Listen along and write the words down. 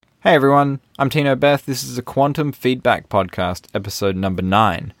Hey everyone, I'm Tino Beth. This is a Quantum Feedback Podcast, episode number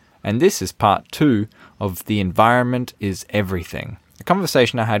 9, and this is part 2 of The Environment is Everything, a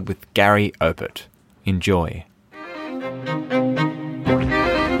conversation I had with Gary Opit. Enjoy.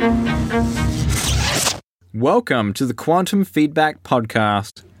 Welcome to the Quantum Feedback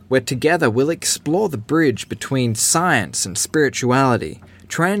Podcast, where together we'll explore the bridge between science and spirituality,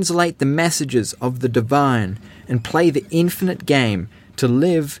 translate the messages of the divine, and play the infinite game to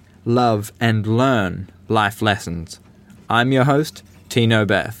live, love, and learn life lessons. I'm your host, Tino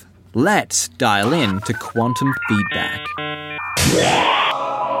Beth. Let's dial in to Quantum Feedback.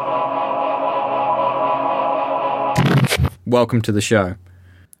 Welcome to the show.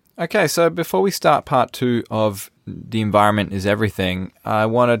 Okay, so before we start part 2 of The Environment is Everything, I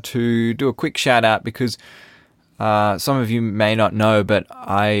wanted to do a quick shout out because some of you may not know, but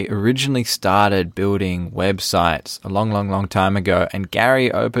I originally started building websites a long time ago, and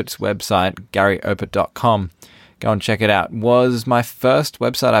Gary Opit's website, garyopit.com, go and check it out, was my first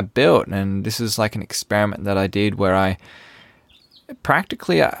website I built, and this is like an experiment that I did where I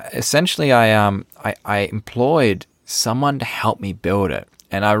essentially employed someone to help me build it.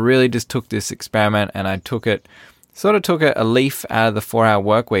 And I really just took this experiment and I took a leaf out of the 4-hour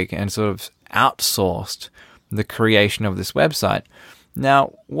work week and sort of outsourced the creation of this website.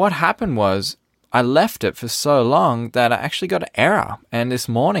 Now, what happened was I left it for so long that I actually got an error. And this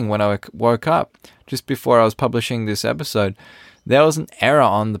morning when I woke up, just before I was publishing this episode, there was an error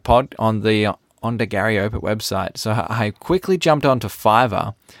on the Gary Opit website. So I quickly jumped onto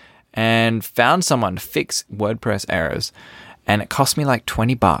Fiverr and found someone to fix WordPress errors. And it cost me like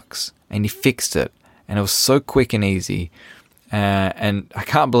 $20, and he fixed it. And it was so quick and easy. And I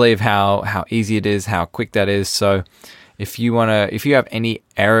can't believe how easy it is, how quick that is. So if you have any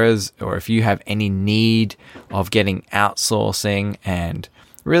errors, or if you have any need of getting outsourcing and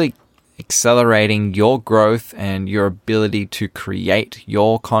really accelerating your growth and your ability to create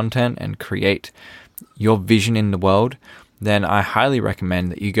your content and create your vision in the world, then I highly recommend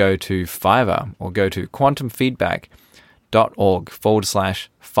that you go to Fiverr or go to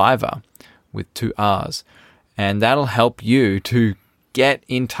quantumfeedback.org/Fiverr with 2 R's. And that'll help you to get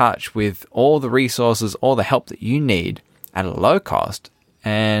in touch with all the resources, all the help that you need at a low cost,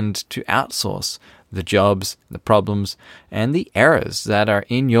 and to outsource the jobs, the problems, and the errors that are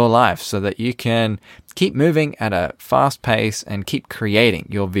in your life so that you can keep moving at a fast pace and keep creating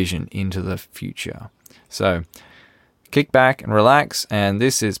your vision into the future. So kick back and relax, and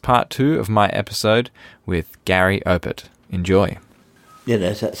this is part 2 of my episode with Gary Opit. Enjoy.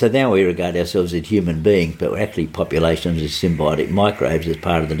 So now we regard ourselves as human beings, but we're actually populations of symbiotic microbes as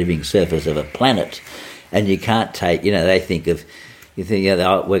part of the living surface of a planet. And you can't take, they think we'll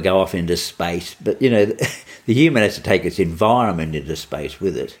go off into space, but, the human has to take its environment into space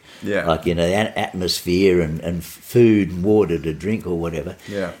with it. Yeah. Like, the atmosphere and food and water to drink or whatever.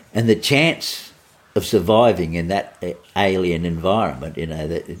 Yeah. And the chance of surviving in that alien environment,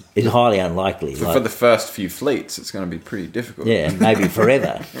 that is highly unlikely. For the first few fleets, it's going to be pretty difficult. Yeah, and maybe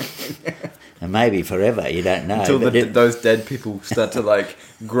forever. And maybe forever, you don't know. Until those dead people start to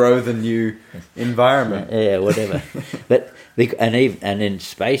grow the new environment. Yeah, whatever. And in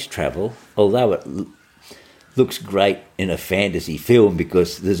space travel, although it looks great in a fantasy film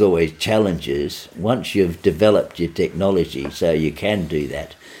because there's always challenges, once you've developed your technology so you can do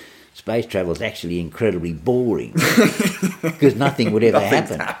that, space travel is actually incredibly boring because nothing would ever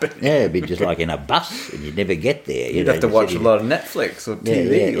happen. Yeah, it'd be just like in a bus and you'd never get there. You'd have to watch a lot of Netflix or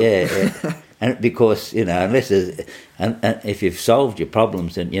TV. Yeah. And because, unless there's, and if you've solved your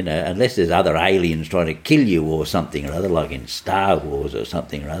problems, and, unless there's other aliens trying to kill you or something or other, like in Star Wars or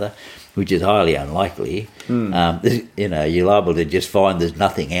something or other, which is highly unlikely, you're liable to just find there's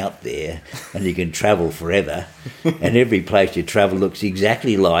nothing out there and you can travel forever. And every place you travel looks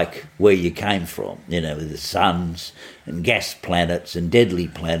exactly like where you came from, with the suns and gas planets and deadly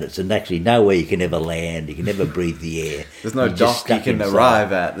planets, and actually nowhere you can ever land, you can never breathe the air. There's no dock you can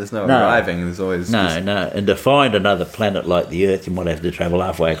arrive at, there's no arriving, there's always... No. And to find another planet like the Earth, you might have to travel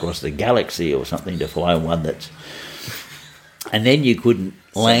halfway across the galaxy or something to find one that's... And then you couldn't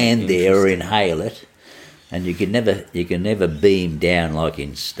land there or inhale it, and you can never beam down like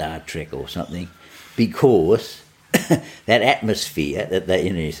in Star Trek or something, because that atmosphere that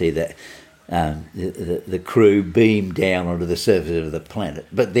you see that the crew beam down onto the surface of the planet,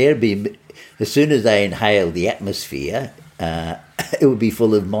 but as soon as they inhale the atmosphere, it would be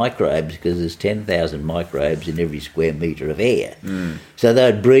full of microbes because there's 10,000 microbes in every square metre of air. So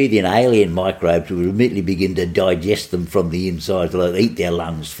they'd breathe in alien microbes who would immediately begin to digest them from the inside, so they'd eat their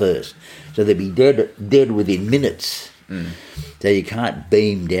lungs first. So they'd be dead within minutes So you can't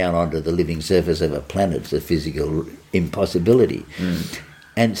beam down onto the living surface of a planet. It's a physical impossibility.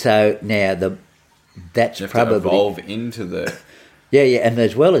 And so now that's You have probably... to evolve into the... Yeah, and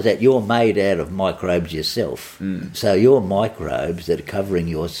as well as that, you're made out of microbes yourself. So your microbes that are covering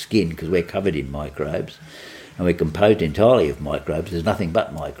your skin, because we're covered in microbes, and we're composed entirely of microbes, there's nothing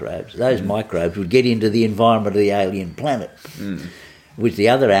but microbes. Those microbes would get into the environment of the alien planet, which the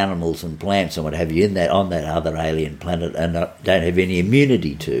other animals and plants and what have you on that other alien planet don't have any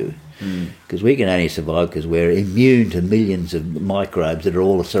immunity to. Because we can only survive because we're immune to millions of microbes that are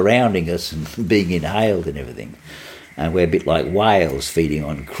all surrounding us and being inhaled and everything. And we're a bit like whales feeding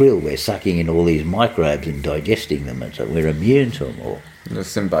on krill. We're sucking in all these microbes and digesting them, and so we're immune to them all. They're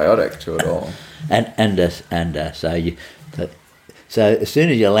symbiotic to it all. So as soon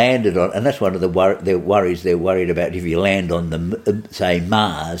as you landed on, and that's one of the worries they're worried about if you land on say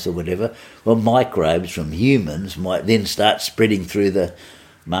Mars or whatever. Well, microbes from humans might then start spreading through the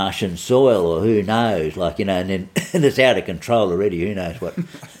Martian soil, or who knows, and it's out of control already. Who knows what?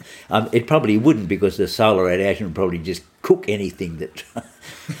 It probably wouldn't, because the solar radiation would probably just cook anything that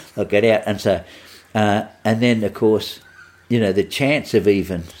will get out. And so, and then of course, the chance of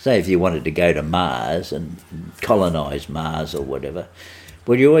even, say if you wanted to go to Mars and colonise Mars or whatever,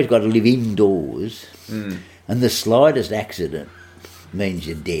 well, you always got to live indoors, and the slightest accident means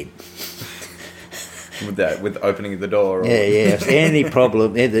you're dead. With opening the door. Or... Yeah. If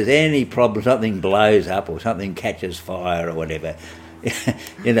there's any problem, something blows up or something catches fire or whatever,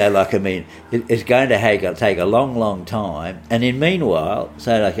 it's going to take a long, long time. And in meanwhile,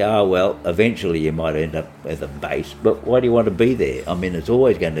 eventually you might end up with a base, but why do you want to be there? I mean, it's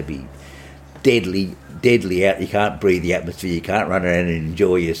always going to be deadly out. You can't breathe the atmosphere, you can't run around and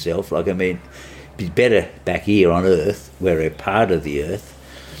enjoy yourself. It's better back here on Earth, where we're part of the Earth.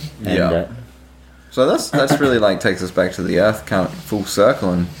 And, so that's really takes us back to the Earth, kind of full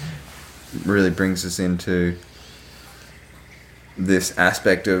circle, and really brings us into this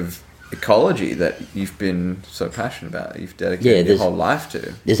aspect of ecology that you've been so passionate about. You've dedicated your whole life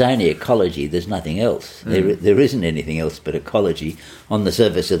to. There's only ecology. There's nothing else. There isn't anything else but ecology on the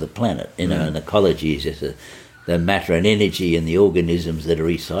surface of the planet. And ecology is just the matter and energy and the organisms that are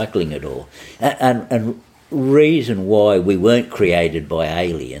recycling it all. And reason why we weren't created by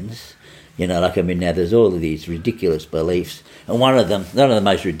aliens. Now there's all of these ridiculous beliefs, and one of the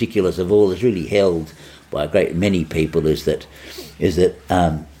most ridiculous of all is really held by a great many people is that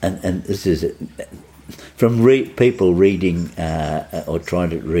and this is from people reading or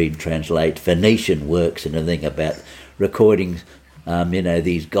trying to translate Phoenician works and everything about recordings,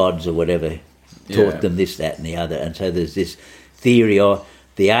 these gods or whatever taught them this, that, and the other, and so there's this theory of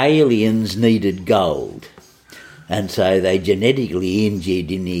the aliens needed gold. And so they genetically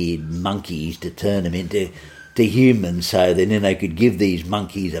engineered monkeys to turn them into humans, so then they could give these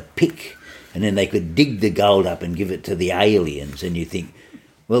monkeys a pick, and then they could dig the gold up and give it to the aliens. And you think,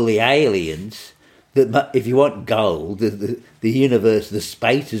 well, the aliens, if you want gold, the universe, the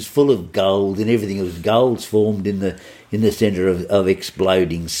space is full of gold, and everything is gold's formed in the centre of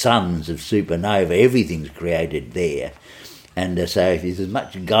exploding suns of supernova. Everything's created there. And so if there's as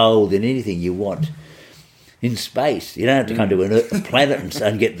much gold in anything you want in space, you don't have to come to a planet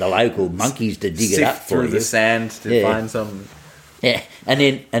and get the local monkeys to dig it up for you. Through the sand to find some. Yeah, and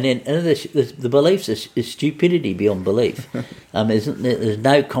then the beliefs is stupidity beyond belief. There's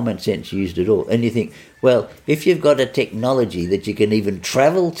no common sense used at all. And you think, well, if you've got a technology that you can even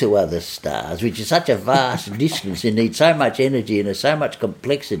travel to other stars, which is such a vast distance and needs so much energy and there's so much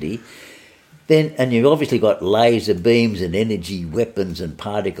complexity, then, and you've obviously got laser beams and energy weapons and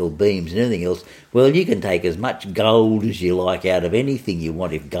particle beams and everything else, well, you can take as much gold as you like out of anything you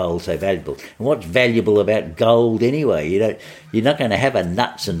want if gold's so valuable. And what's valuable about gold anyway? You're not going to have a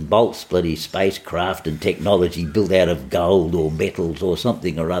nuts and bolts bloody spacecraft and technology built out of gold or metals or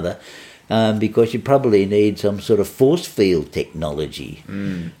something or other, because you probably need some sort of force field technology.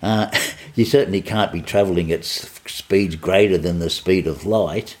 You certainly can't be travelling at speeds greater than the speed of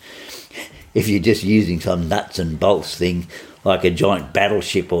light if you're just using some nuts and bolts thing, like a giant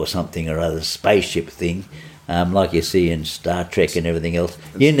battleship or something or other, spaceship thing, like you see in Star Trek and everything else.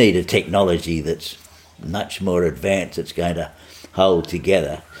 You need a technology that's much more advanced, that's going to hold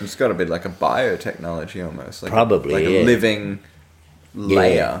together. It's got to be like a biotechnology almost. Probably, like a living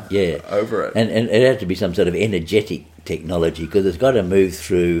layer over it. And it has to be some sort of energetic technology, because it's got to move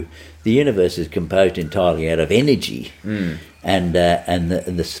through. The universe is composed entirely out of energy, and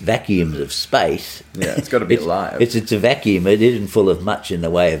the vacuums of space. Yeah, it's got to be alive. It's a vacuum. It isn't full of much in the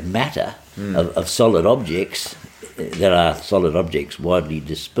way of matter, of solid objects. There are solid objects widely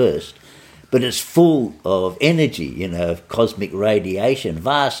dispersed, but it's full of energy, you know, of cosmic radiation,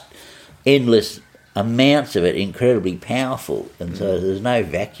 vast, endless amounts of it, incredibly powerful, and so there's no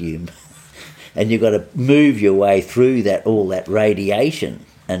vacuum, and you've got to move your way through all that radiation,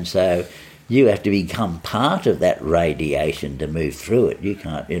 and so you have to become part of that radiation to move through it. You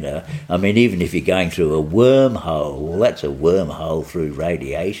can't, you know, I mean, even if you're going through a wormhole, well, that's a wormhole through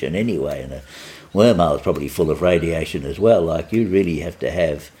radiation anyway, and a wormhole is probably full of radiation as well. Like, you really have to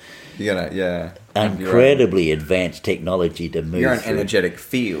have incredibly advanced technology to move. You're an through. energetic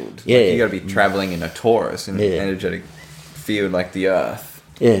field. Yeah. Like, you got to be traveling in a torus, in an energetic field like the Earth.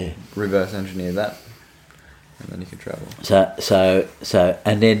 Yeah. Reverse engineer that, and then you can travel.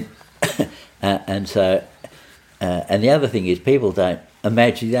 And then, and the other thing is, people don't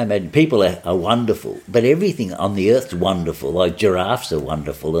imagine. People are wonderful, but everything on the Earth's wonderful. Like giraffes are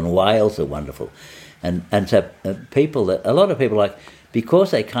wonderful, and whales are wonderful, and so a lot of people like,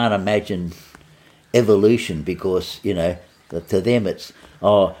 because they can't imagine evolution, because, you know, to them it's,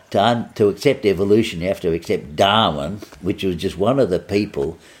 to accept evolution you have to accept Darwin, which was just one of the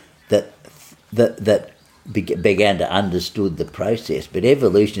people that began to understood the process. But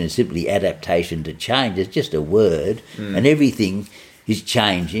evolution is simply adaptation to change. It's just a word, and everything is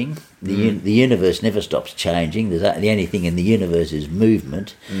changing. The universe never stops changing. The only thing in the universe is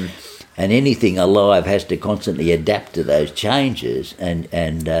movement. And anything alive has to constantly adapt to those changes, and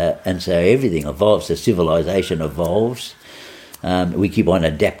so everything evolves. The civilization evolves. We keep on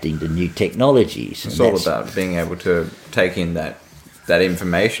adapting to new technologies. It's all about being able to take in that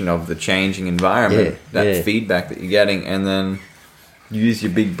information of the changing environment, feedback that you're getting, and then use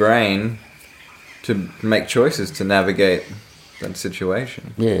your big brain to make choices to navigate that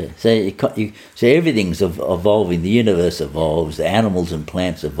situation. Yeah, so everything's evolving. The universe evolves, the animals and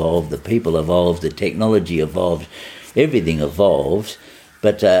plants evolve, the people evolve, the technology evolves, everything evolves.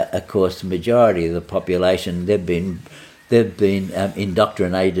 But of course, the majority of the population, they've been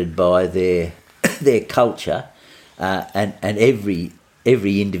indoctrinated by their culture, and every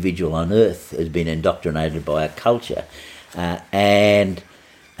individual on Earth has been indoctrinated by a culture, and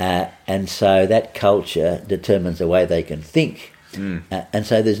so that culture determines the way they can think. And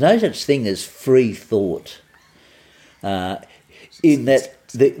so there's no such thing as free thought, in that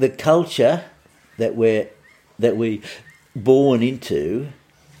the culture that we're born into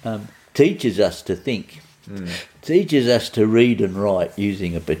teaches us to think, teaches us to read and write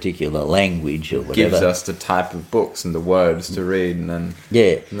using a particular language or whatever. Gives us the type of books and the words to read, and then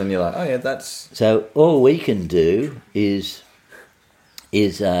you're like, oh yeah, that's... So all we can do is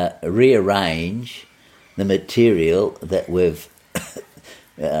rearrange the material that we've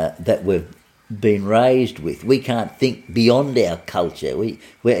been raised with. We can't think beyond our culture.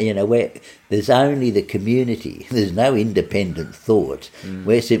 There's only the community. There's no independent thought.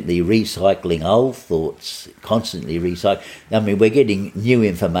 We're simply recycling old thoughts, constantly recycling. I mean, we're getting new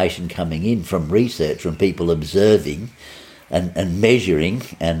information coming in from research, from people observing and measuring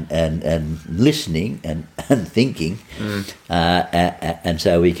and listening and thinking, and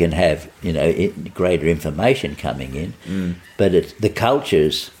so we can have, you know, greater information coming in. But it's the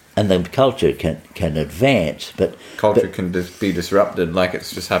cultures, and the culture can advance, but culture can be disrupted, like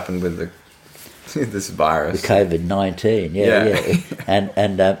it's just happened with this virus, the COVID-19.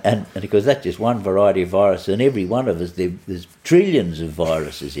 And because that's just one variety of virus, and every one of us, there's trillions of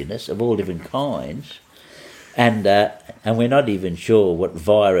viruses in us of all different kinds. And we're not even sure what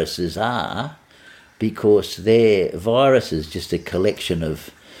viruses are, because virus is just a collection of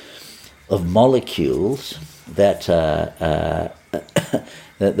molecules that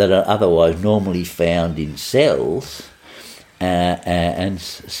that are otherwise normally found in cells. And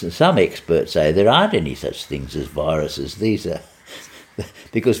some experts say there aren't any such things as viruses. These are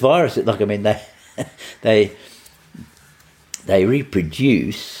because viruses, like, I mean, they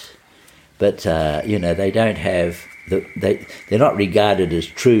reproduce. But they don't have they're not regarded as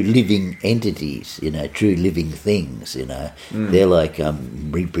true living entities, true living things. They're like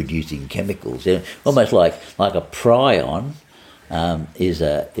reproducing chemicals. Almost like a prion is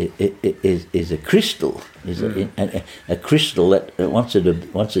a crystal. A crystal that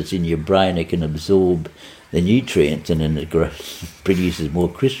once it's in your brain, it can absorb the nutrients, and then it produces more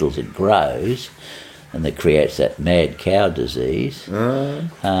crystals. It grows. And that creates that mad cow disease. But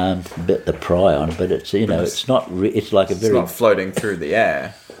the prion, but it's it's not. It's like it's not floating through the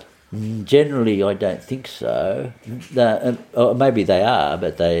air. Generally, I don't think so. Or maybe they are,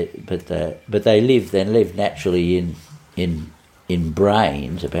 but they live naturally in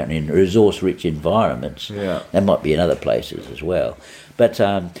brains, apparently in resource-rich environments. Yeah, that might be in other places as well. But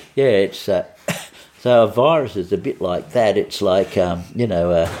it's so a virus is a bit like that. It's like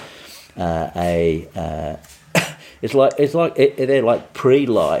it's like they're like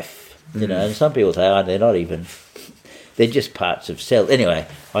pre-life, you know. And some people say, oh, they're not even. They're just parts of cells. Anyway,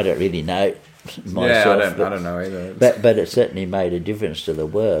 I don't really know myself. I don't know either. But it certainly made a difference to the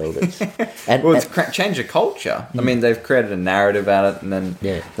world. It's changed the culture. I mean, they've created a narrative about it, and then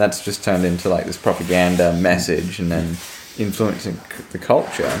that's just turned into like this propaganda message, and then influencing the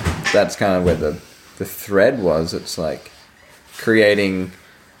culture. That's kind of where the thread was. It's like creating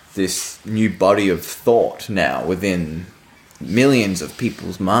this new body of thought now within millions of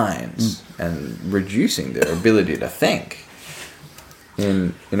people's minds and reducing their ability to think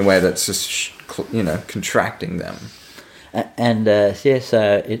in a way that's just contracting them. And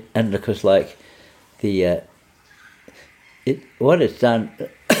because like what it's done,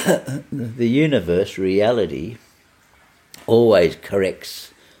 the universe, reality, always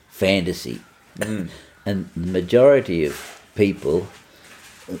corrects fantasy, and the majority of people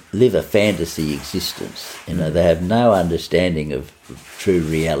live a fantasy existence. You know, they have no understanding of true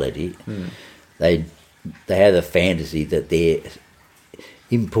reality. They have a fantasy that they're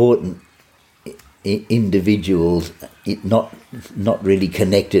important individuals, not really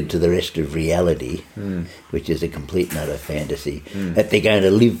connected to the rest of reality, which is a complete and utter fantasy. That they're going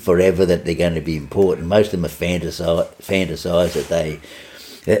to live forever, that they're going to be important. Most of them are fantasise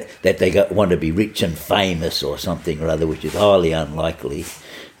that they want to be rich and famous or something or other, which is highly unlikely,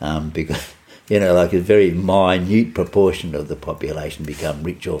 because like a very minute proportion of the population become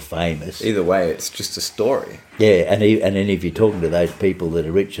rich or famous. Either way, it's just a story. Yeah, and then if you're talking to those people that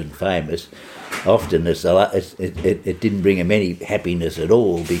are rich and famous, often it didn't bring them any happiness at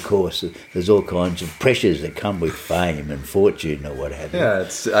all, because there's all kinds of pressures that come with fame and fortune or what have you. Yeah,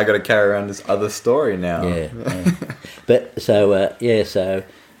 I got to carry around this other story now. Yeah, but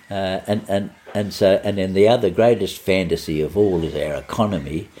and then the other greatest fantasy of all is our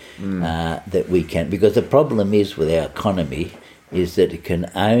economy, that we can, because the problem is with our economy is that it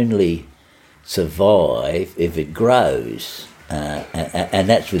can only survive if it grows. And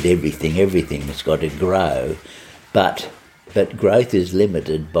that's with everything. Everything has got to grow, but growth is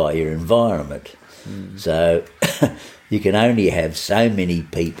limited by your environment. So you can only have so many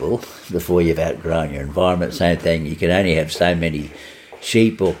people before you've outgrown your environment. Same thing, you can only have so many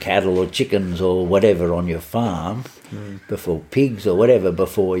sheep or cattle or chickens or whatever on your farm, before pigs or whatever,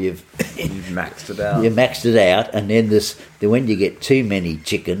 before you've maxed it out. You maxed it out, and then when you get too many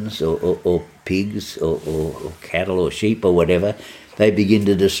chickens or pigs or cattle or sheep or whatever, they begin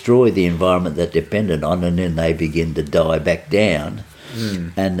to destroy the environment they're dependent on, and then they begin to die back down.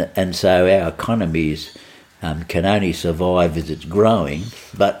 And so our economies can only survive as it's growing,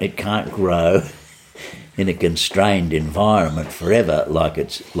 but it can't grow in a constrained environment forever, like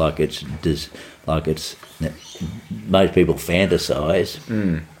it's most people fantasize.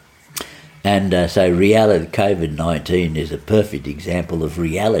 And so reality, COVID-19 is a perfect example of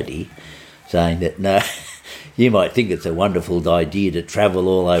reality, saying that no, you might think it's a wonderful idea to travel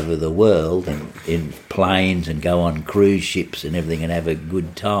all over the world and in planes and go on cruise ships and everything and have a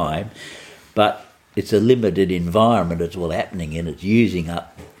good time, but it's a limited environment it's all happening in. It's using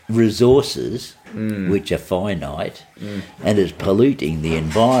up resources which are finite, and it's polluting the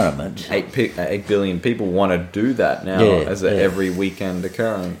environment. 8 billion people want to do that now as an every weekend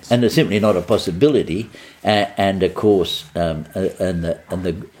occurrence, and it's simply not a possibility. And of course,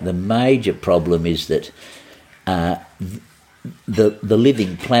 the major problem is that the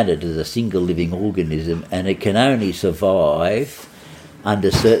living planet is a single living organism, and it can only survive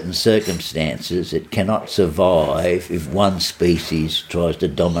under certain circumstances. It cannot survive if one species tries to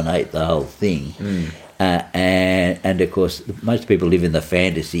dominate the whole thing. And of course, most people live in the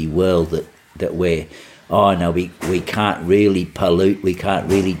fantasy world that we're, we can't really pollute, we can't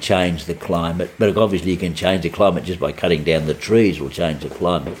really change the climate. But obviously you can change the climate just by cutting down the trees will change the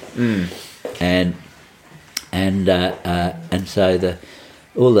climate. And so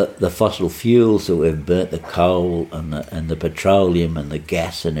all the fossil fuels that we've burnt, the coal and the petroleum and the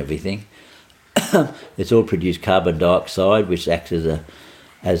gas and everything, it's all produced carbon dioxide, which acts as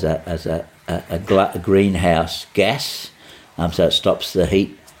a greenhouse gas. So it stops the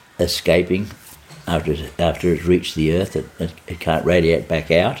heat escaping after it's reached the earth. It can't radiate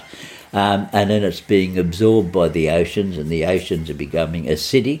back out, and then it's being absorbed by the oceans, and the oceans are becoming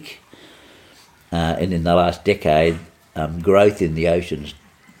acidic. And in the last decade, growth in the oceans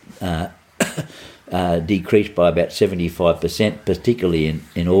decreased by about 75%, particularly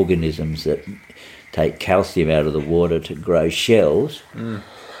in organisms that take calcium out of the water to grow shells.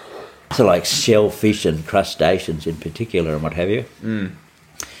 So like shellfish and crustaceans in particular and what have you.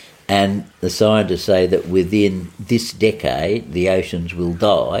 And the scientists say that within this decade the oceans will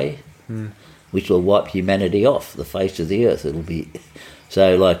die which will wipe humanity off the face of the earth. It'll be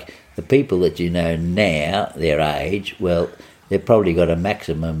so like the people that you know now, their age, well, they've probably got a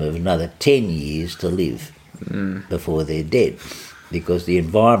maximum of another 10 years to live before they're dead, because the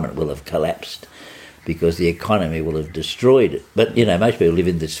environment will have collapsed, because the economy will have destroyed it. But, you know, most people live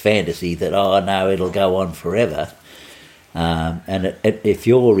in this fantasy that, oh, no, it'll go on forever. And if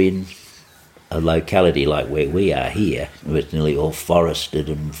you're in a locality like where we are here, where it's nearly all forested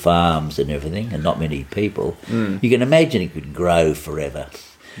and farms and everything, and not many people, you can imagine it could grow forever.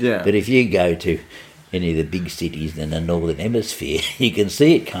 Yeah. But if you go to any of the big cities in the Northern Hemisphere, you can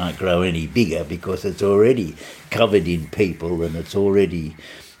see it can't grow any bigger because it's already covered in people and it's already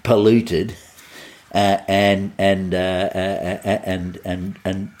polluted, and it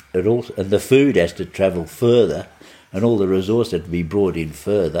also, and the food has to travel further, and all the resources have to be brought in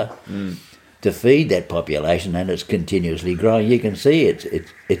further to feed that population, and it's continuously growing. You can see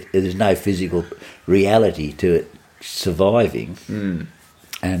there's no physical reality to it surviving.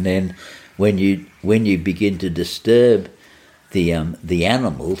 And then when you begin to disturb the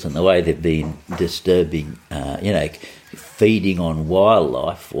animals and the way they've been disturbing, feeding on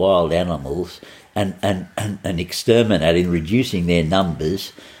wildlife, wild animals, and exterminating, reducing their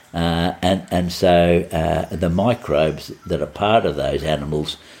numbers, and so the microbes that are part of those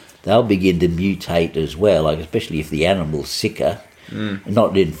animals, they'll begin to mutate as well. Like especially if the animal's sicker,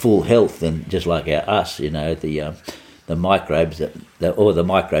 not in full health, and just like us, you know, the microbes or the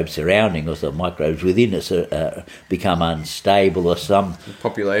microbes surrounding us, the microbes within us become unstable, or some the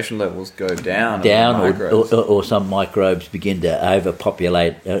population levels go down, or some microbes begin to overcome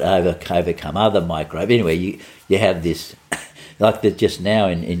other microbes. Anyway, you have this, like that just now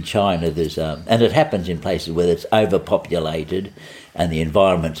in China, there's and it happens in places where it's overpopulated and the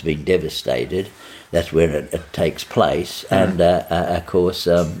environment's been devastated. That's where it takes place, and of course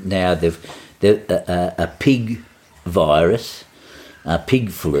now they've a pig virus,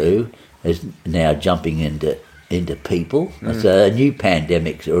 pig flu, is now jumping into people. So a new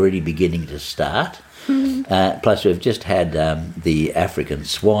pandemic's already beginning to start. Plus, we've just had the African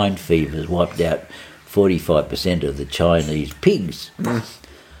swine fever has wiped out 45% of the Chinese pigs.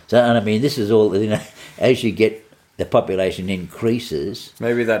 So, and I mean, this is all, you know, as you get the population increases,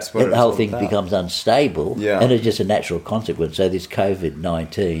 maybe that's what the whole thing becomes unstable, and it's just a natural consequence. So this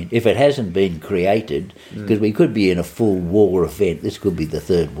COVID-19, if it hasn't been created, because we could be in a full war event, this could be the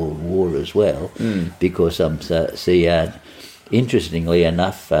Third World War as well, because interestingly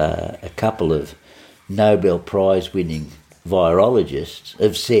enough, a couple of Nobel Prize winning virologists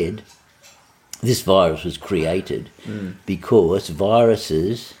have said this virus was created because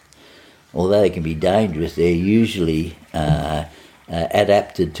viruses, although they can be dangerous, they're usually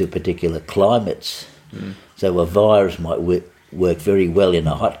adapted to particular climates. So a virus might work very well in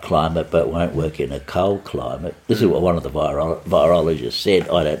a hot climate but won't work in a cold climate. This is what one of the virologists said.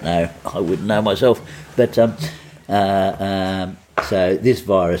 I don't know. I wouldn't know myself. But so this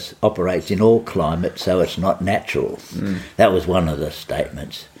virus operates in all climates, so it's not natural. That was one of the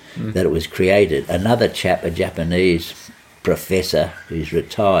statements, that it was created. Another chap, a Japanese professor who's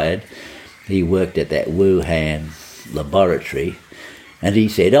retired, he worked at that Wuhan laboratory, and he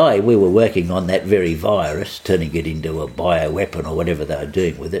said, we were working on that very virus, turning it into a bioweapon or whatever they were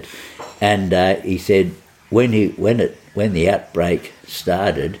doing with it. And he said when the outbreak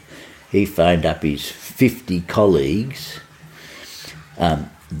started, he phoned up his 50 colleagues.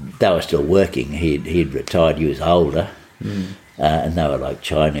 They were still working. He'd retired. He was older, and they were like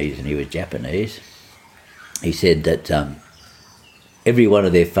Chinese and he was Japanese. He said that every one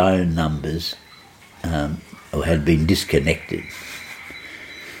of their phone numbers had been disconnected,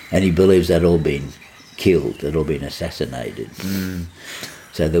 and he believes they'd all been killed, they'd all been assassinated.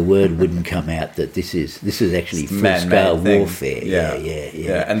 So the word wouldn't come out that this is actually full-scale warfare.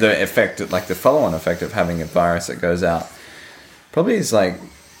 Yeah. And the effect, like the follow-on effect of having a virus that goes out, probably is like,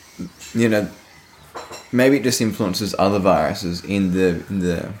 you know, maybe it just influences other viruses in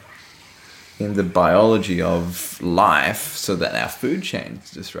the biology of life, so that our food chain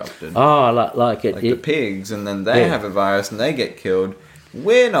is disrupted. Like the pigs, and then they have a virus and they get killed.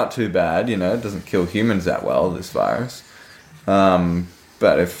 We're not too bad, you know, it doesn't kill humans that well, this virus.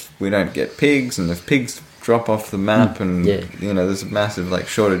 But if we don't get pigs, and if pigs drop off the map, and you know, there's a massive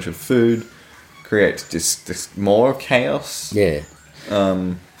shortage of food, creates just more chaos. Yeah.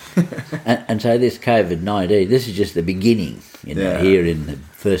 And so this COVID-19, this is just the beginning. You know, here in the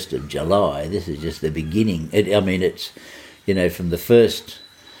 1st of July, this is just the beginning. It's, you know, from the first,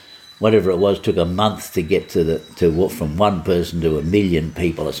 whatever it was, took a month to get from one person to 1 million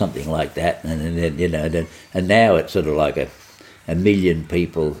people or something like that, and then, you know, and now it's sort of like a a million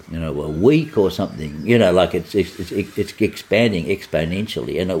people, a week or something. Like it's expanding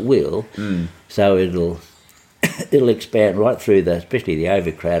exponentially, and it will. So it'll expand right through especially the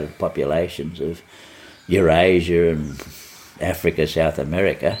overcrowded populations of Eurasia and Africa, South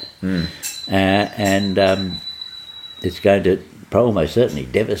America, and it's going to almost certainly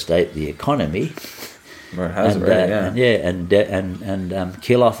devastate the economy. Well, it has already, and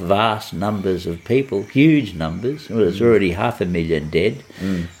kill off vast numbers of people, huge numbers. Well, there's already 500,000 dead,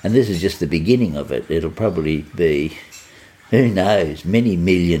 and this is just the beginning of it. It'll probably be, who knows, many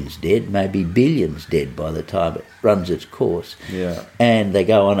millions dead, maybe billions dead by the time it runs its course. Yeah. And they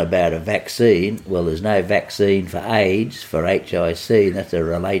go on about a vaccine. Well, there's no vaccine for AIDS, for HIC, and that's a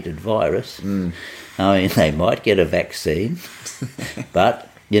related virus. I mean, they might get a vaccine, but...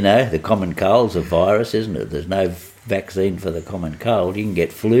 the common cold's a virus, isn't it? There's no vaccine for the common cold. You can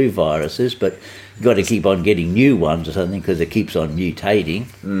get flu viruses, but you've got to keep on getting new ones or something because it keeps on mutating.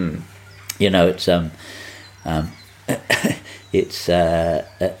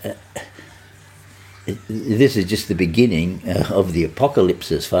 This is just the beginning of the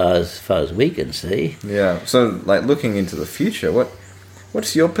apocalypse as far as we can see. Yeah. So, like, looking into the future,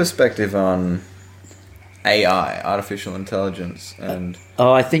 what's your perspective on AI, artificial intelligence, and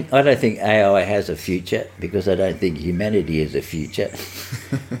I don't think AI has a future, because I don't think humanity has a future,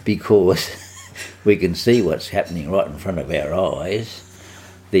 because we can see what's happening right in front of our eyes.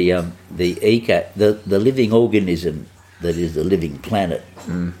 The living organism that is the living planet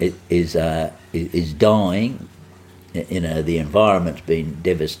is dying. The environment's been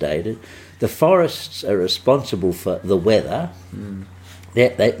devastated. The forests are responsible for the weather.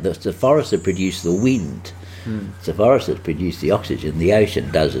 The forests that produce the wind. It's the forests that produce the oxygen. The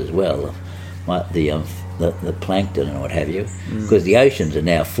ocean does as well, like the plankton and what have you, because the oceans are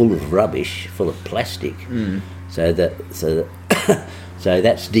now full of rubbish, full of plastic. So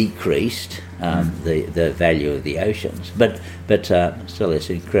that's decreased the value of the oceans, but still it's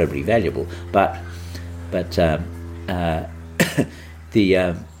incredibly valuable. But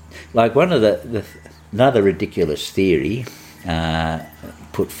like one of another ridiculous theory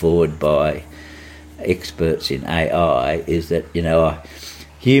put forward by experts in AI is that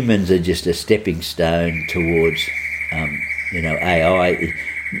humans are just a stepping stone towards AI,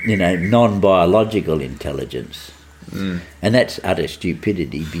 non-biological intelligence, and that's utter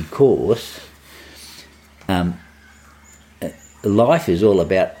stupidity, because life is all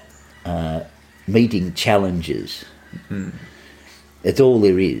about meeting challenges. It's all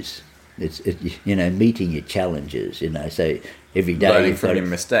there is. It's meeting your challenges. So every day learning from your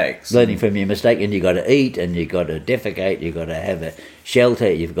mistakes. Learning from your mistake, and you've got to eat, and you've got to defecate, you've got to have a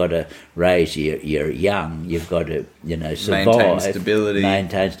shelter, you've got to raise your young, you've got to survive,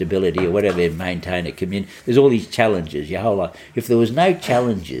 maintain stability, or whatever, maintain a community. There's all these challenges your whole life. If there was no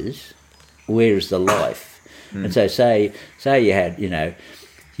challenges, where is the life? And so say you had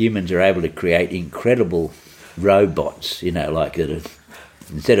humans are able to create incredible robots, like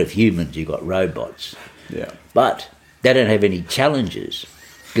instead of humans you've got robots. Yeah. But they don't have any challenges,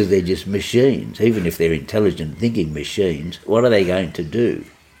 because they're just machines. Even if they're intelligent thinking machines, what are they going to do?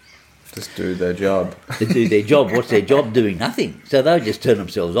 Just do their job. To do their job. What's their job? Doing nothing. So they'll just turn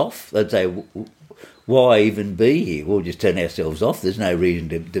themselves off. They'd say, why even be here? We'll just turn ourselves off. There's no reason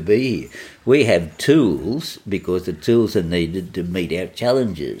to be here. We have tools because the tools are needed to meet our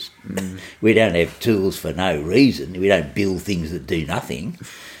challenges. We don't have tools for no reason. We don't build things that do nothing.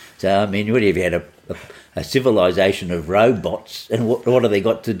 So, I mean, what if you had a civilization of robots, and what have they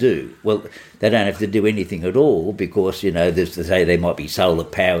got to do? Well, they don't have to do anything at all, because, there's to say they might be solar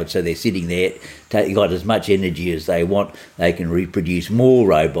powered, so they're sitting there, got as much energy as they want. They can reproduce more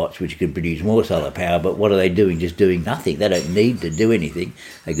robots, which can produce more solar power, but what are they doing? Just doing nothing. They don't need to do anything.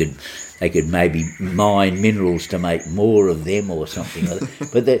 They could maybe mine minerals to make more of them or something like that.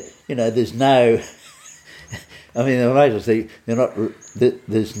 But there's no... I mean, they're not.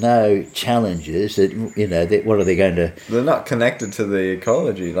 There's no challenges. That what are they going to? They're not connected to the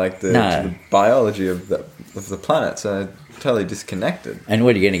ecology, to the biology of the planet. So totally disconnected. And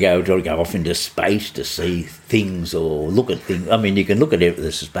what are you going to go? Try to go off into space to see things or look at things? I mean, you can look at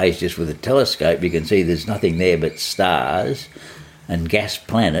the space just with a telescope. You can see there's nothing there but stars and gas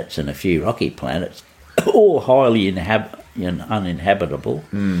planets and a few rocky planets, all highly uninhabitable.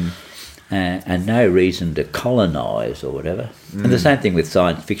 And no reason to colonise or whatever. And the same thing with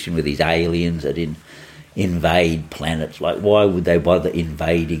science fiction, with these aliens that invade planets. Like, why would they bother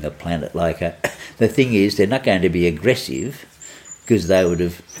invading a planet? The thing is, they're not going to be aggressive, because they would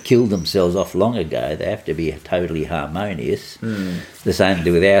have killed themselves off long ago. They have to be totally harmonious. The same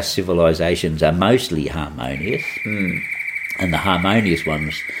with our civilisations are mostly harmonious. and the harmonious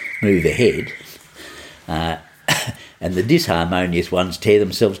ones move ahead, and the disharmonious ones tear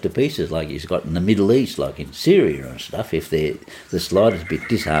themselves to pieces, like you've got in the Middle East, like in Syria and stuff. If they're the slightest bit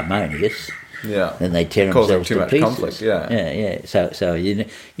disharmonious, then they tear themselves to pieces. Conflict, yeah. So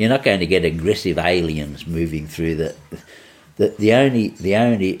you're not going to get aggressive aliens moving through the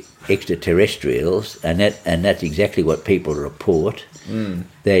only extraterrestrials, and that's exactly what people report.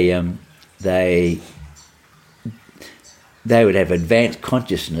 They would have advanced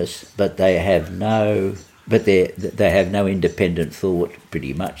consciousness, but they have no independent thought.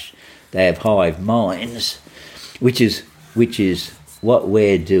 Pretty much, they have hive minds, which is what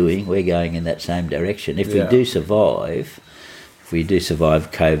we're doing. We're going in that same direction. If we do survive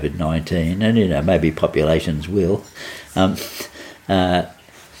COVID-19, and maybe populations will.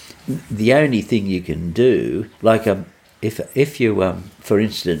 The only thing you can do, like if you, for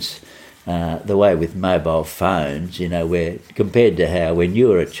instance, the way with mobile phones, where compared to how when you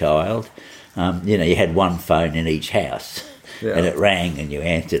were a child, you had one phone in each house, and it rang and you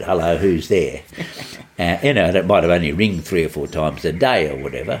answered, "Hello, who's there?" And it might have only ring 3 or 4 times a day or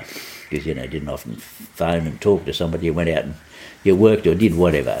whatever, because didn't often phone and talk to somebody. You went out and you worked or did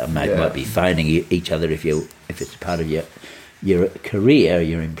whatever. Might be phoning each other if it's part of your career,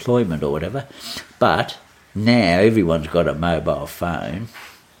 your employment or whatever. But now everyone's got a mobile phone,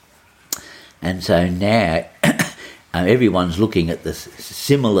 and so now everyone's looking at the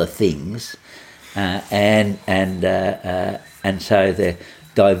similar things, and so the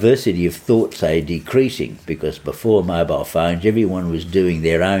diversity of thought, say, decreasing, because before mobile phones, everyone was doing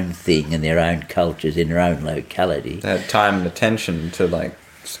their own thing in their own cultures, in their own locality. They had time and attention to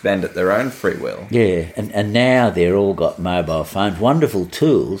spend at their own free will. Yeah, and now they're all got mobile phones, wonderful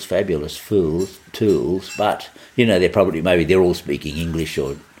tools, fabulous tools, but they're all speaking English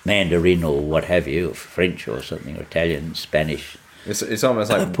or Mandarin or what have you, or French or something, or Italian, Spanish. It's almost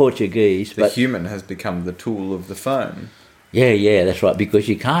like Portuguese. The human has become the tool of the phone. Yeah, that's right, because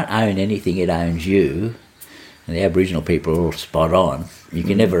you can't own anything, it owns you. And the Aboriginal people are all spot on. You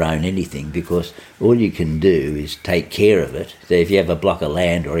can never own anything, because all you can do is take care of it. So if you have a block of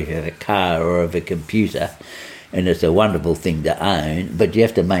land, or if you have a car or a computer, and it's a wonderful thing to own, but you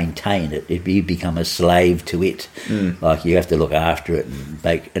have to maintain it. You become a slave to it. Like you have to look after it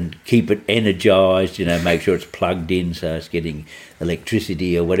and keep it energised, make sure it's plugged in so it's getting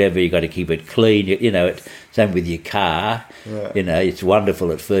electricity or whatever. You've got to keep it clean. Same with your car. Right. It's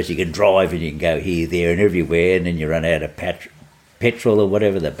wonderful at first. You can drive and you can go here, there and everywhere, and then you run out of petrol or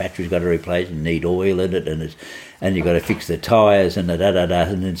whatever. The battery's got to replace and need oil in it, and you've got to fix the tyres and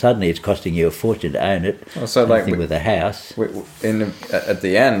and then suddenly it's costing you a fortune to own it. Also, with a house. At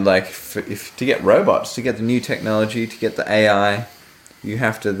the end, if to get robots, to get the new technology, to get the AI, you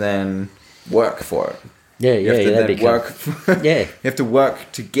have to then work for it. You have to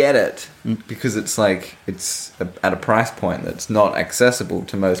work to get it, because it's at a price point that's not accessible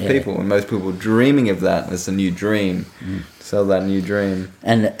to most people, and most people are dreaming of that as a new dream. Sell that new dream.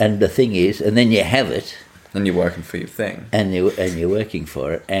 And the thing is, and then you have it, and you're working for your thing, and you're working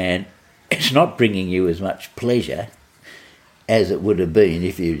for it, and it's not bringing you as much pleasure as it would have been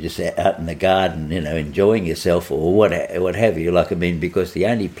if you were just out in the garden, enjoying yourself or what have you. Because the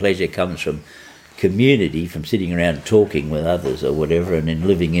only pleasure comes from community, from sitting around talking with others or whatever, and then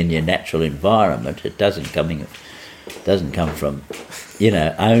living in your natural environment. It doesn't come from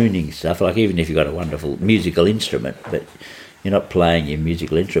owning stuff. Like, even if you've got a wonderful musical instrument, but you're not playing your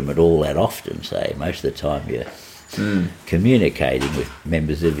musical instrument all that often, say. Most of the time you're communicating with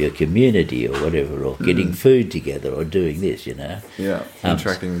members of your community or whatever, or getting food together or doing this,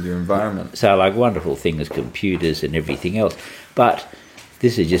 interacting with your environment. So wonderful things, computers and everything else. But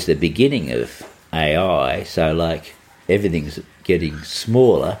this is just the beginning of AI, so everything's getting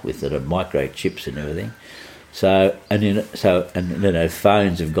smaller with the microchips and everything.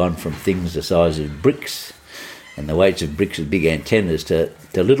 Phones have gone from things the size of bricks, and the weights of bricks with big antennas, to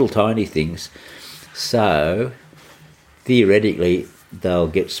little tiny things. So theoretically they'll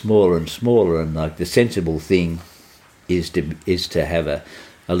get smaller and smaller, and the sensible thing is to have a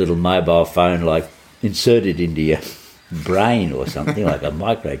little mobile phone inserted into your brain or something, like a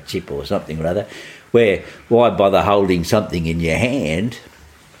microchip or something or other, where why bother holding something in your hand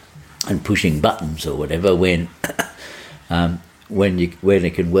and pushing buttons or whatever when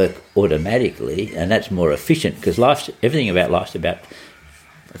it can work automatically, and that's more efficient, because everything about life's about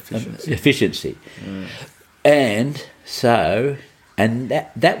efficiency. And so, and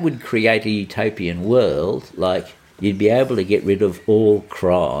that would create a utopian world. You'd be able to get rid of all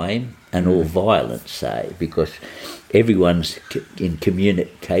crime and all violence, say, because everyone's in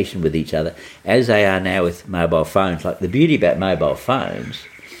communication with each other, as they are now with mobile phones. Like, the beauty about mobile phones,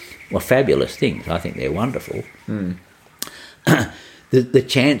 well, fabulous things. I think they're wonderful. The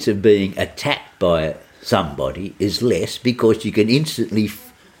chance of being attacked by somebody is less because you can instantly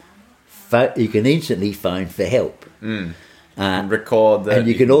phone for help. And record that. And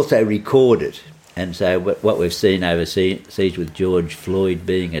you can also record it. And so what we've seen overseas with George Floyd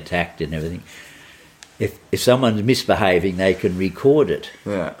being attacked and everything, if someone's misbehaving, they can record it.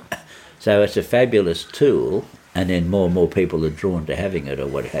 Yeah. So it's a fabulous tool, and then more and more people are drawn to having it or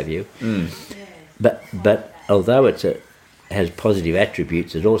what have you. But although has positive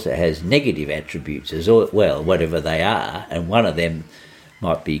attributes, it also has negative attributes as well, whatever they are, and one of them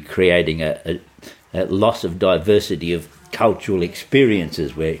might be creating a loss of diversity of cultural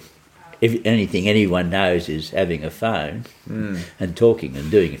experiences where if anything anyone knows is having a phone and talking and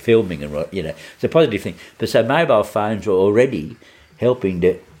doing filming and it's a positive thing. But so mobile phones are already helping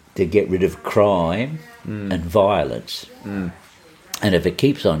to get rid of crime and violence, and if it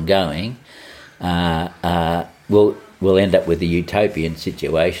keeps on going, we'll end up with a utopian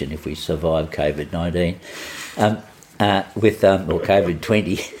situation if we survive COVID-19 or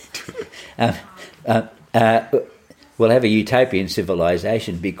COVID-20. We'll have a utopian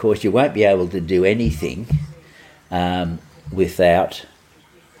civilization because you won't be able to do anything without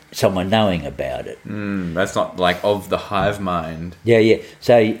someone knowing about it. That's not like of the hive mind. Yeah.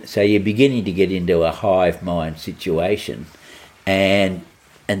 So you're beginning to get into a hive mind situation, and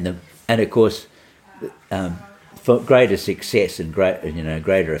of course, for greater success and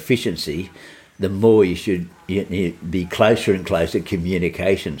greater efficiency, the more you should be closer and closer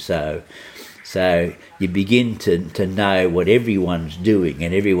communication. So you begin to know what everyone's doing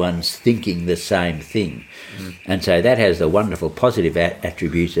and everyone's thinking the same thing. And so that has the wonderful positive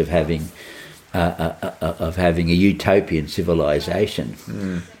attributes of having a utopian civilization.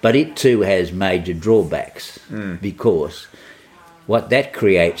 But it too has major drawbacks because what that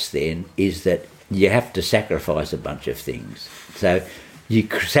creates then is that you have to sacrifice a bunch of things. So you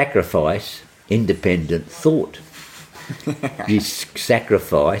sacrifice independent thought. You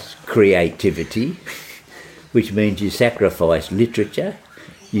sacrifice creativity, which means you sacrifice literature,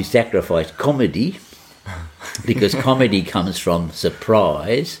 you sacrifice comedy, because comedy comes from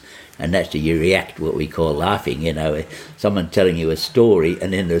surprise, and that's you react, what we call laughing, someone telling you a story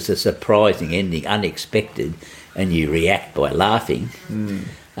and then there's a surprising ending, unexpected, and you react by laughing.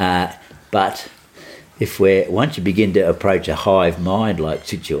 But once you begin to approach a hive mind-like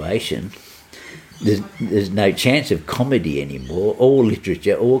situation, there's no chance of comedy anymore, or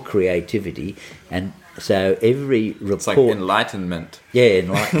literature, or creativity, and so every report... It's like enlightenment. Yeah,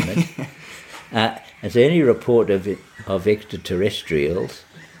 enlightenment. And so any report of extraterrestrials,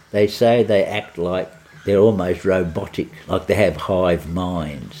 they say they act like they're almost robotic, like they have hive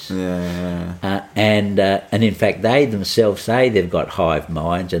minds. Yeah. And in fact, they themselves say they've got hive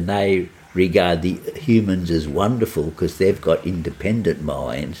minds, and they regard the humans as wonderful because they've got independent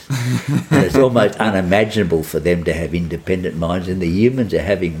minds. And it's almost unimaginable for them to have independent minds, and the humans are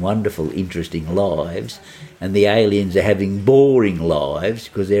having wonderful, interesting lives, and the aliens are having boring lives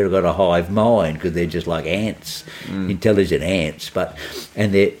because they've got a hive mind, because they're just like ants, intelligent ants.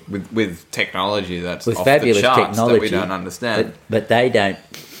 And they're with technology that's with off fabulous the charts technology that we don't understand. But they don't.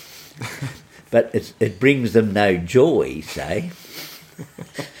 But it brings them no joy, say.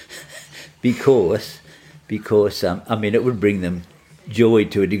 Because it would bring them joy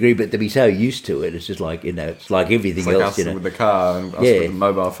to a degree, but to be so used to it, it's just like it's like everything else. Us with the car and us with the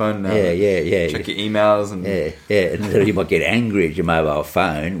mobile phone now. Yeah. Check your emails and and so you might get angry at your mobile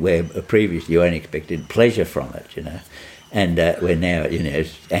phone where previously you only expected pleasure from it, and where now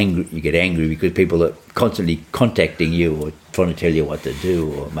it's angry. You get angry because people are constantly contacting you or trying to tell you what to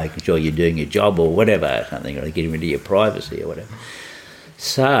do or making sure you're doing your job or whatever, something, or getting rid of your privacy or whatever.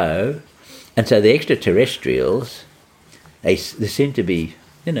 So the extraterrestrials, there seem to be,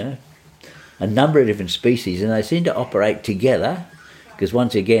 a number of different species, and they seem to operate together, because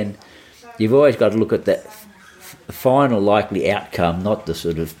once again, you've always got to look at the final likely outcome, not the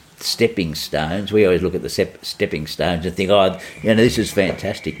sort of stepping stones. We always look at the stepping stones and think, this is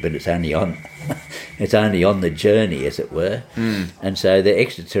fantastic, but it's only on the journey, as it were. And so the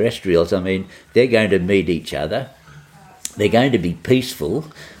extraterrestrials, they're going to meet each other. They're going to be peaceful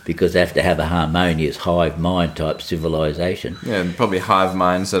because they have to have a harmonious hive mind type civilization. Yeah, and probably hive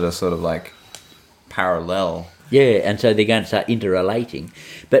minds that are sort of like parallel. Yeah, and so they're going to start interrelating.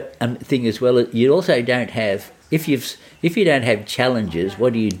 But the thing as well, you also don't have, if you don't have challenges,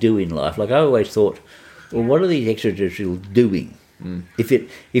 what do you do in life? Like I always thought, well, what are these extraterrestrials doing?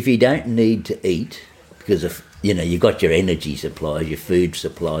 If you don't need to eat because of you've got your energy supplies, your food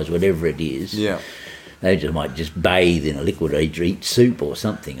supplies, whatever it is. Yeah. They might just bathe in a liquid or eat soup or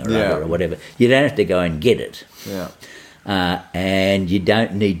something or other or whatever. You don't have to go and get it. Yeah. And you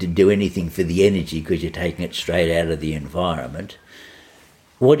don't need to do anything for the energy because you're taking it straight out of the environment.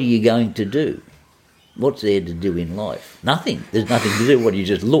 What are you going to do? What's there to do in life? Nothing. There's nothing to do. What, you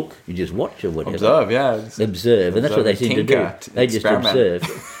just look, you just watch or whatever. Observe, yeah. Observe, and that's what they seem to do. They just observe.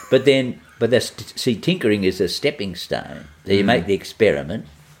 But tinkering is a stepping stone. So you make the experiment.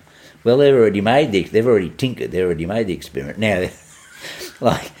 Well, they've already tinkered. They already made the experiment. Now,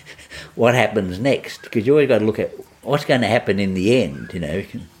 like, what happens next? Because you always got to look at what's going to happen in the end,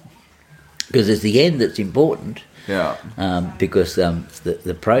 because it's the end that's important. Yeah. Because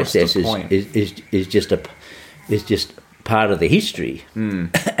the process is just part of the history,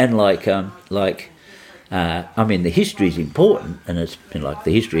 and the history is important, and it's like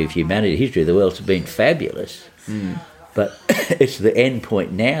the history of humanity, the history of the world's been fabulous, but it's the end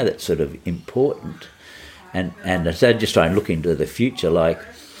point now that's sort of important, and so just try and look into the future,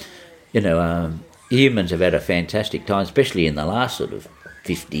 humans have had a fantastic time, especially in the last sort of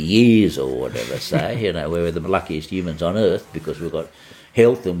 50 years or whatever, say, we're the luckiest humans on earth because we've got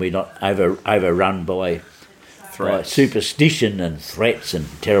health and we're not overrun by superstition and threats and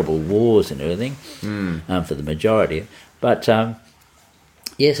terrible wars and everything, for the majority. But, so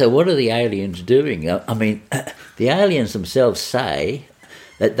what are the aliens doing? The aliens themselves say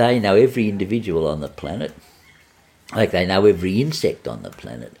that they know every individual on the planet, like they know every insect on the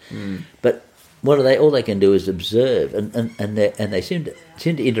planet. But what are they? All they can do is observe, and they seem to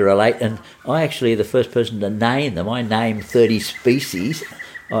interrelate. And I actually the first person to name them. I named 30 species.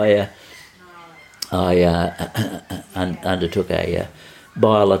 I undertook a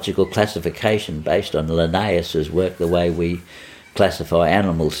biological classification based on Linnaeus's work, the way we classify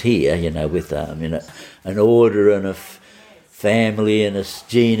animals here. With an order and a family and a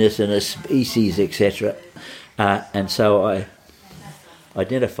genus and a species, etc. And so I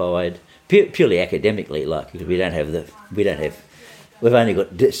identified. Purely academically, because we've only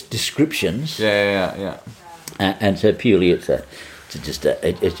got descriptions. Yeah. And so purely, it's just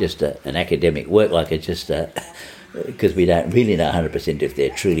an academic work. Because we don't really know 100% if there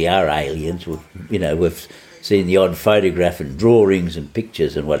truly are aliens. We've seen the odd photograph and drawings and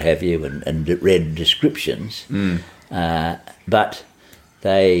pictures and what have you, and read descriptions. But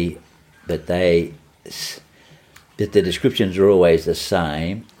the descriptions are always the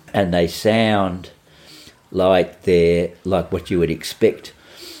same. And they sound like they're like what you would expect.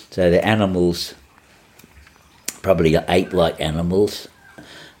 So the animals probably are ape-like animals,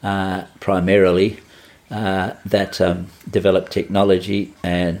 primarily, that develop technology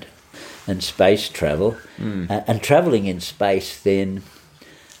and space travel. And travelling in space, then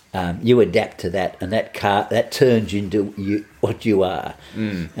you adapt to that, and that turns into what you are.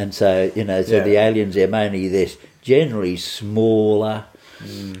 And so the aliens, they're generally smaller.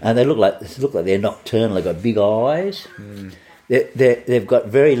 And they look like they're nocturnal. They've got big eyes. They've got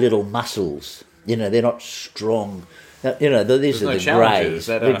very little muscles. They're not strong. These are the greys.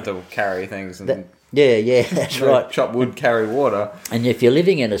 They don't have to carry things. That's right. Chop wood, carry water. And if you're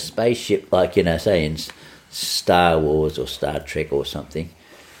living in a spaceship, like say in Star Wars or Star Trek or something,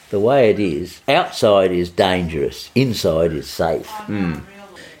 the way it is, outside is dangerous, inside is safe.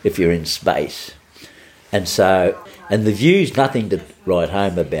 If you're in space, and the view's nothing to write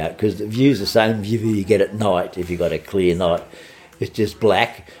home about, because the view's the same view you get at night if you've got a clear night. It's just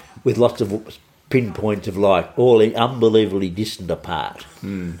black with lots of pinpoints of light, all unbelievably distant apart.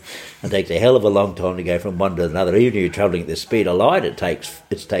 It takes a hell of a long time to go from one to another. Even if you're travelling at the speed of light, it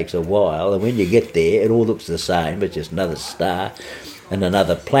takes a while. And when you get there, it all looks the same. It's just another star and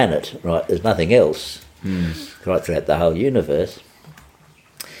another planet, right? There's nothing else right throughout the whole universe.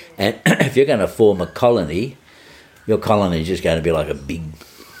 And if you're going to form a colony, your colony is just going to be like a big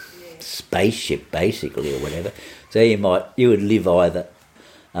spaceship, basically, or whatever. So you would live either,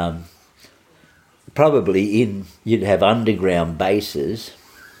 you'd have underground bases,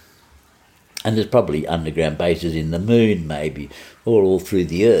 and there's probably underground bases in the moon, maybe, or all through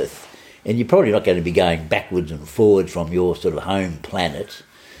the Earth. And you're probably not going to be going backwards and forwards from your sort of home planet,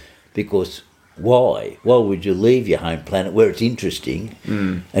 because why? Why would you leave your home planet where it's interesting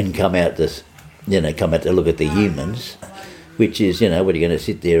and come out to look at the humans, which is, what are you going to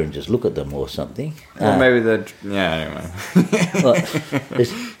sit there and just look at them or something? Well, maybe anyway.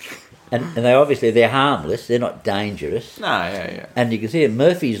 And they're harmless, they're not dangerous. No, yeah. And you can see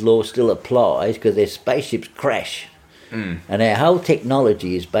Murphy's Law still applies because their spaceships crash. And our whole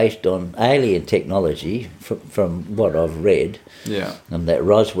technology is based on alien technology, from what I've read. Yeah. And that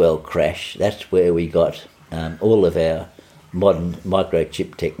Roswell crash, that's where we got all of our modern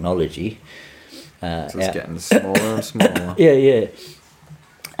microchip technology. So it's getting smaller and smaller. Yeah.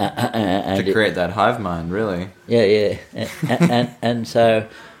 To create that hive mind, really. Yeah. and so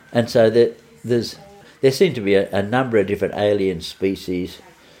there seem to be a number of different alien species.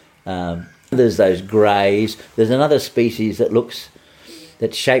 There's those greys. There's another species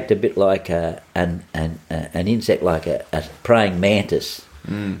that's shaped a bit like an insect, like a praying mantis,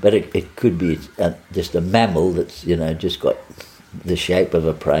 but it could be just a mammal that's just got the shape of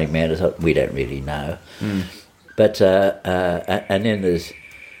a praying mantis. We don't really know, but and then there's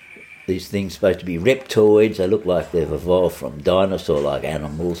these things supposed to be reptoids. They look like they've evolved from dinosaur-like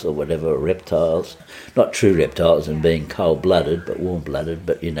animals or whatever, reptiles. Not true reptiles and being cold-blooded, but warm-blooded,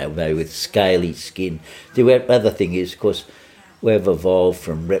 but, maybe with scaly skin. The other thing is, of course, we've evolved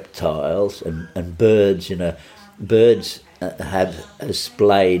from reptiles and birds. Birds have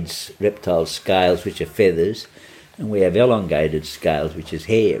splayed reptile scales, which are feathers, and we have elongated scales, which is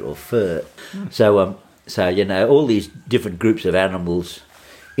hair or fur. So all these different groups of animals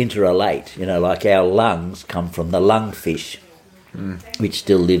interrelate, like our lungs come from the lungfish, which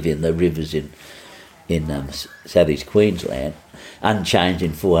still live in the rivers in southeast Queensland, unchanged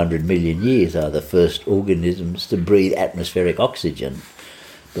in 400 million years, are the first organisms to breathe atmospheric oxygen.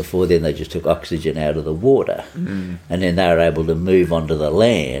 Before then they just took oxygen out of the water, and then they were able to move onto the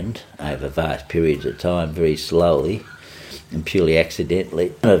land over vast periods of time very slowly and purely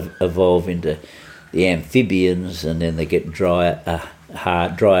accidentally, evolve into the amphibians, and then they get drier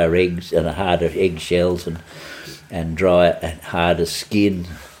eggs and harder eggshells and drier and harder skin,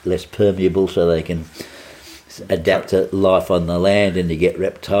 less permeable, so they can adapt to life on the land, and you get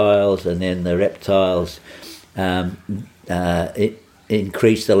reptiles, and then the reptiles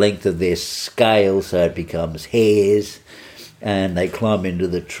increase the length of their scale so it becomes hairs, and they climb into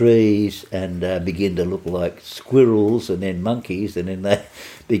the trees and begin to look like squirrels and then monkeys, and then they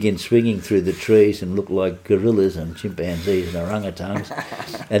begin swinging through the trees and look like gorillas and chimpanzees and orangutans,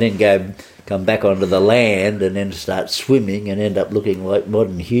 and then come back onto the land and then start swimming and end up looking like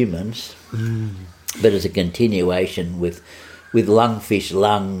modern humans. But it's a continuation with lungfish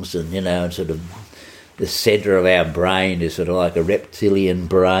lungs, and and sort of the centre of our brain is sort of like a reptilian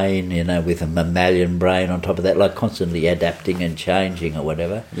brain, with a mammalian brain on top of that, like constantly adapting and changing or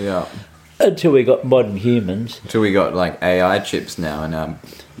whatever. Yeah. Until we got modern humans. Until we got like AI chips now and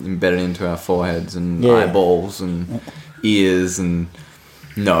embedded into our foreheads and eyeballs and ears and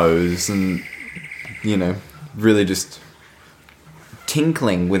nose, and really just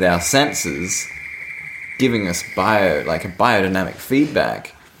tinkling with our senses, giving us biodynamic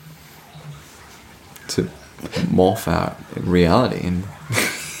feedback to morph our reality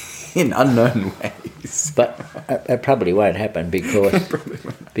in unknown ways. But it probably won't happen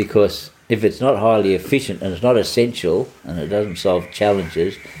because if it's not highly efficient and it's not essential and it doesn't solve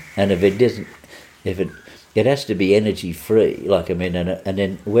challenges, and if it has to be energy free, and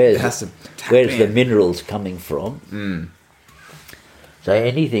then where's the minerals coming from? So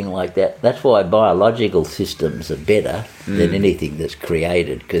anything like that, that's why biological systems are better than anything that's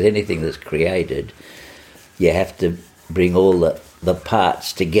created, because anything that's created, you have to bring all the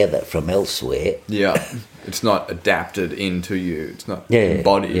parts together from elsewhere. Yeah, it's not adapted into you. It's not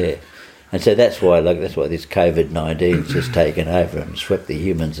embodied. Yeah, and so that's why this COVID-19's just taken over and swept the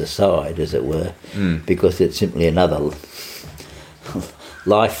humans aside, as it were, because it's simply another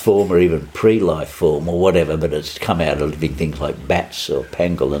life form, or even pre-life form or whatever, but it's come out of living things like bats or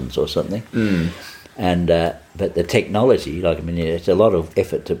pangolins or something. And but the technology, it's a lot of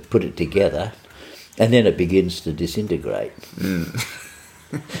effort to put it together, and then it begins to disintegrate.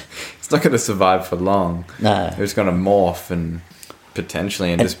 It's not going to survive for long. No. It's going to morph and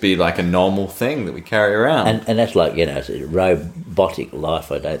potentially just be like a normal thing that we carry around. And that's like, robotic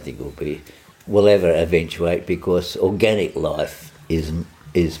life, I don't think will ever eventuate, because organic life is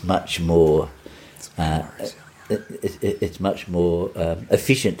much more it's much more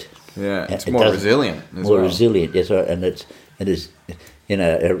efficient. Yeah, it's more resilient as more well. Resilient, yes, right. And it is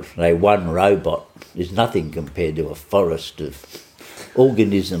one robot is nothing compared to a forest of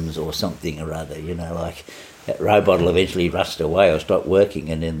organisms or something or other. Like that robot will eventually rust away or stop working,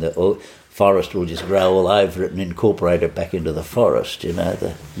 and then the forest will just grow all over it and incorporate it back into the forest.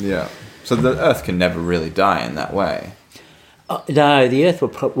 Yeah. So the Earth can never really die in that way. No, the Earth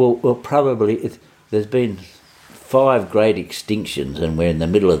will probably. There's been 5 great extinctions, and we're in the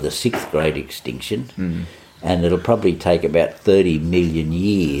middle of the 6th great extinction, and it'll probably take about 30 million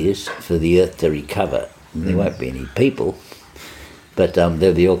years for the Earth to recover There won't be any people, but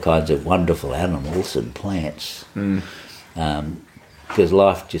there'll be all kinds of wonderful animals and plants, because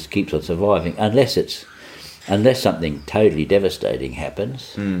life just keeps on surviving unless something totally devastating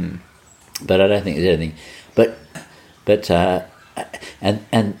happens. But I don't think there's anything. But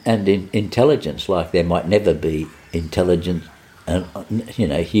in intelligence, like there might never be intelligence,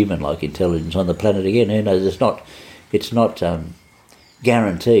 human-like intelligence on the planet again. Who knows? It's not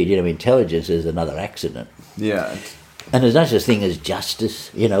guaranteed. Intelligence is another accident. Yeah. And there's no such thing as justice.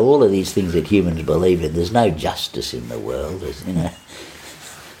 All of these things that humans believe in. There's no justice in the world.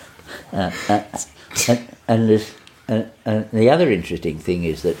 And the other interesting thing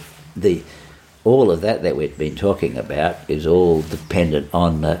is that all of that we've been talking about is all dependent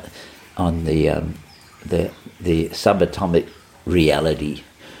on the subatomic reality,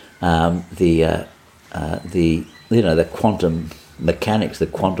 the quantum mechanics, the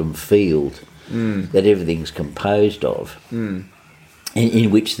quantum field that everything's composed of,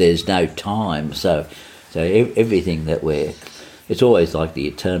 in which there's no time. So everything that it's always like the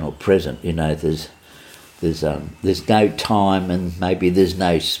eternal present. There's no time, and maybe there's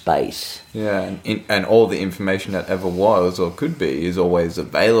no space. Yeah, and all the information that ever was or could be is always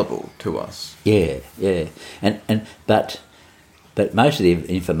available to us. Yeah, but most of the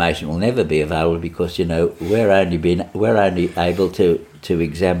information will never be available because we're only able to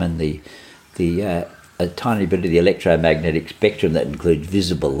examine a tiny bit of the electromagnetic spectrum that includes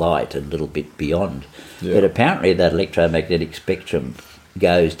visible light and a little bit beyond. Yeah. But apparently that electromagnetic spectrum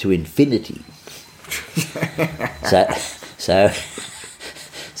goes to infinity. So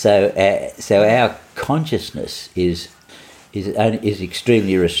our consciousness is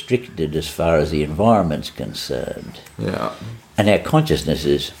extremely restricted as far as the environment's concerned. Yeah. And our consciousness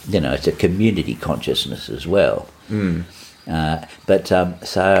is, it's a community consciousness as well. The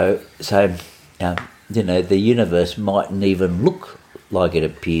universe mightn't even look like it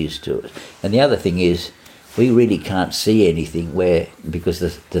appears to us. And the other thing is, we really can't see anything because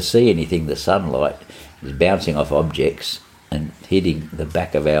to see anything, the sunlight is bouncing off objects and hitting the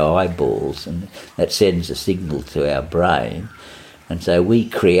back of our eyeballs, and that sends a signal to our brain. And so we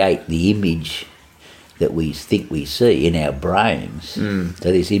create the image that we think we see in our brains. So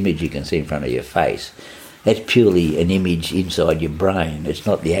this image you can see in front of your face, that's purely an image inside your brain. It's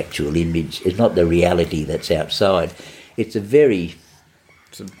not the actual image. It's not the reality that's outside. It's a very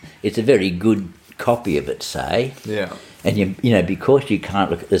good copy of it, say. Yeah. And because you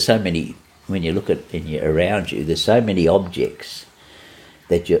can't look, there's so many, when you look at around you, there's so many objects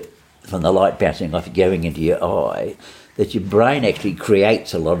that from the light bouncing off going into your eye, that your brain actually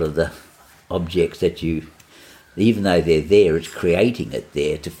creates a lot of the objects that even though they're there, it's creating it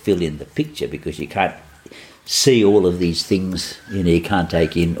there to fill in the picture, because you can't see all of these things, you can't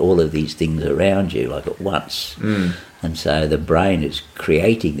take in all of these things around you like at once. And so the brain is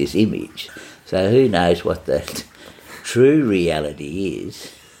creating this image. So who knows what the true reality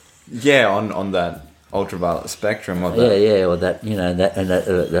is? Yeah, on that ultraviolet spectrum. Or that.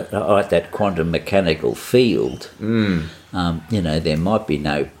 That quantum mechanical field. There might be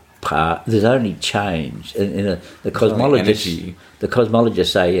no part. There's only change. And the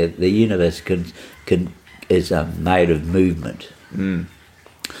cosmologists say the universe is made of movement,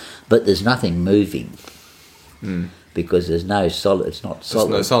 but there's nothing moving. Because there's no solid. It's not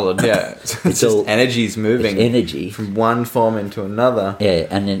solid. There's no solid. Yeah, it's just energy's moving. It's energy from one form into another.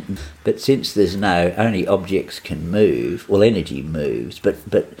 Yeah, but since there's only objects can move. Well, energy moves, but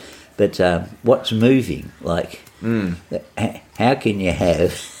what's moving? Like, how can you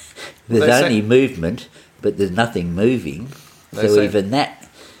have? There's only movement, but there's nothing moving. So even that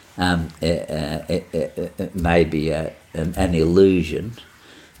may be an illusion,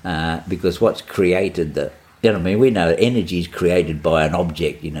 because what's created the. We know energy is created by an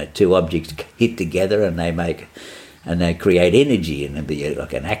object. Two objects hit together and they create energy, and it'd be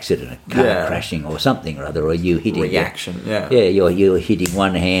like an accident, a car crashing or something or other, or you hitting reaction. You're hitting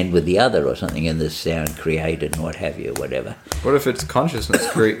one hand with the other or something, and there's sound created and what have you, whatever. What if it's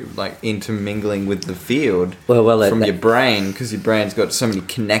consciousness like intermingling with the field from your brain, because your brain's got so many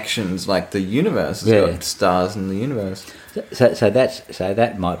connections, like the universe has got stars in the universe. So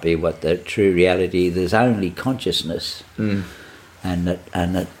that might be what the true reality. There's only consciousness, and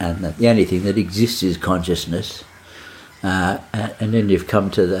the only thing that exists is consciousness. And then you've come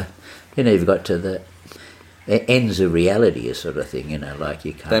to you've got to the ends of reality, a sort of thing. Like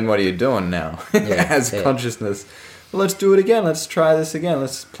you can't. Then what are you doing now? Consciousness. Well, let's do it again. Let's try this again.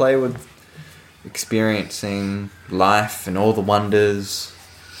 Let's play with experiencing life and all the wonders.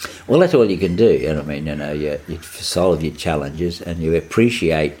 Well, that's all you can do. You solve your challenges, and you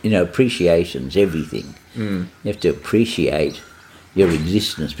appreciate. Appreciation's everything. You have to appreciate your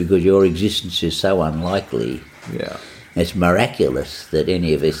existence, because your existence is so unlikely. Yeah. It's miraculous that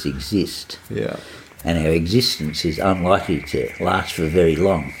any of us exist. Yeah. And our existence is unlikely to last for very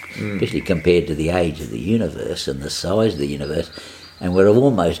long, especially compared to the age of the universe and the size of the universe, and we're of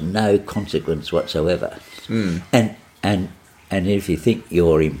almost no consequence whatsoever. And if you think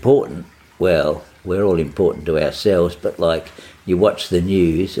you're important, well, we're all important to ourselves, but like you watch the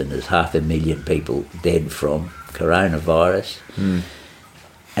news and there's 500,000 people dead from coronavirus,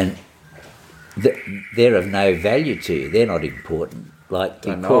 and they're of no value to you. They're not important. Like,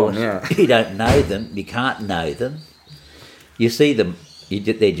 because you don't know them, you can't know them. You see them,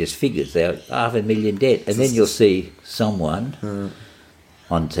 they're just figures. They're 500,000 dead. And then you'll see someone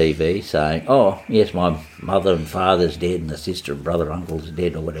on TV saying, oh, yes, my mother and father's dead and the sister and brother and uncle's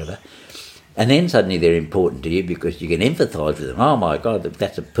dead or whatever. And then suddenly they're important to you because you can empathise with them. Oh, my God,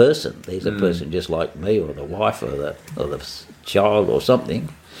 that's a person. There's a person just like me, or the wife, or the child or something.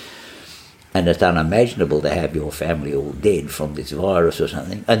 And it's unimaginable to have your family all dead from this virus or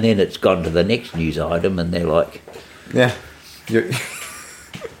something. And then it's gone to the next news item and they're like... Yeah.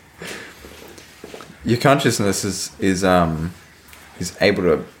 Your consciousness is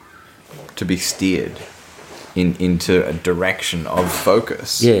able to be steered into a direction of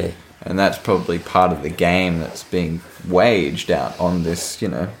focus. Yeah. And that's probably part of the game that's being waged out on this,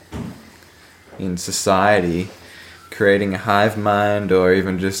 in society, creating a hive mind, or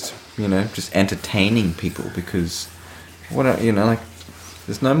even just entertaining people, because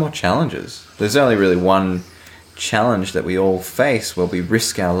there's no more challenges. There's only really one challenge that we all face where we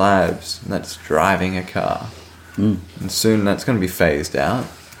risk our lives, and that's driving a car. And soon that's going to be phased out.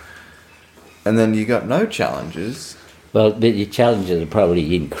 And then you got no challenges. Well, but your challenges will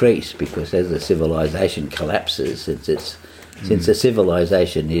probably increase, because as the civilization collapses, since the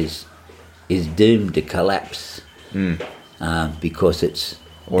civilization is doomed to collapse, because it's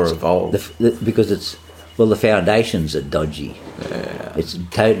evolve. The foundations are dodgy. Yeah. It's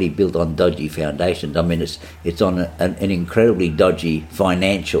totally built on dodgy foundations. I mean, it's on an incredibly dodgy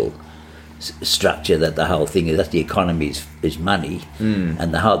financial structure that the whole thing is. That's the economy is money,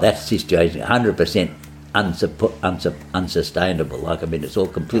 and that situation 100% unsustainable. Like, I mean, it's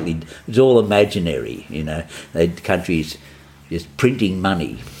all imaginary. The countries just printing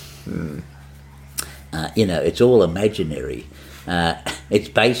money. It's all imaginary. It's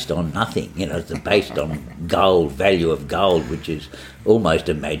based on nothing. It's based on gold, value of gold, which is almost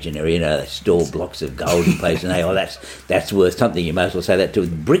imaginary. They store blocks of gold in place and that's worth something. You might as well say that to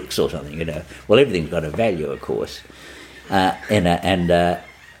bricks or something. Well, everything's got a value, of course.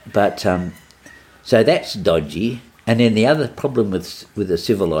 So that's dodgy. And then the other problem with a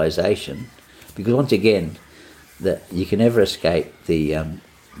civilization, because once again, you can never escape the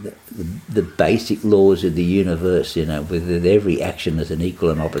basic laws of the universe, with every action there's an equal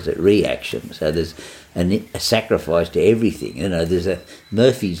and opposite reaction. So there's a sacrifice to everything. There's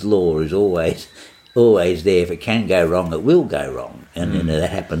Murphy's law is always there. If it can go wrong, it will go wrong. And that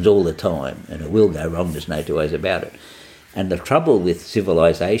happens all the time, and it will go wrong. There's no two ways about it. And the trouble with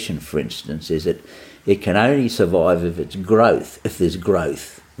civilization, for instance, is that it can only survive if there's growth.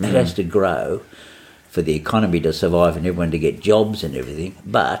 It has to grow for the economy to survive and everyone to get jobs and everything.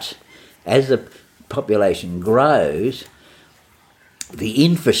 But as the population grows, the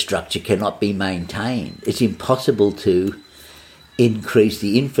infrastructure cannot be maintained. It's impossible to increase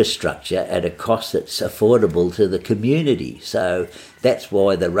the infrastructure at a cost that's affordable to the community. So that's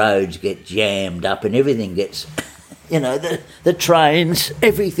why the roads get jammed up and everything gets, the trains,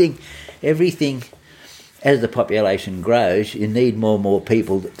 everything. As the population grows, you need more and more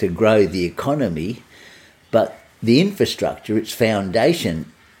people to grow the economy. But the infrastructure, its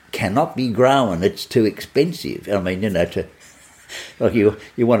foundation, cannot be grown. It's too expensive. I mean, you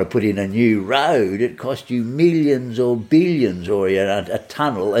want to put in a new road, it costs you millions or billions, or a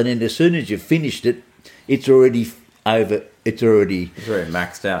tunnel, and then as soon as you've finished it, it's already over. It's already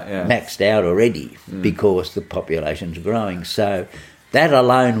maxed out. Yeah, maxed out already because the population's growing. So that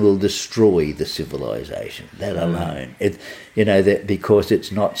alone will destroy the civilization. That alone, because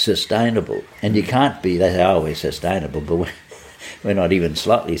it's not sustainable, and you can't be. They say, "Oh, we're sustainable," but we're not even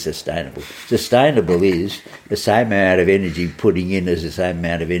slightly sustainable. Sustainable is the same amount of energy putting in as the same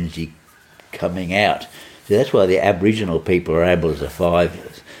amount of energy coming out. So that's why the Aboriginal people are able to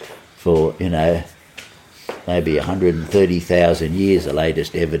survive for maybe 130,000 years. The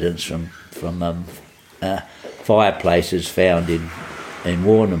latest evidence from fireplaces found in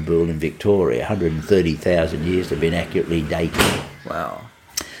Warrnambool in Victoria, 130,000 years have been accurately dated. Wow.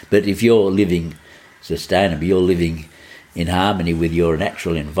 But if you're living sustainable, you're living in harmony with your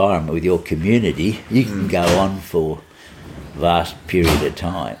natural environment, with your community, you can go on for a vast period of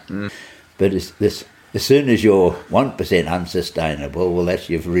time. But as soon as you're 1% unsustainable, well,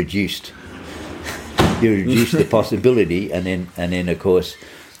 you've reduced the possibility, and then of course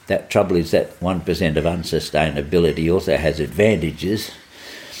that trouble is that 1% of unsustainability also has advantages,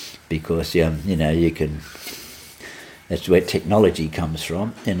 because you can. That's where technology comes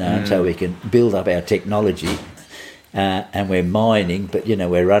from, and so we can build up our technology, and we're mining, but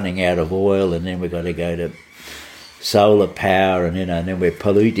we're running out of oil, and then we've got to go to solar power, and and then we're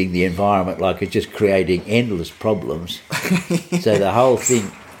polluting the environment, like it's just creating endless problems. So the whole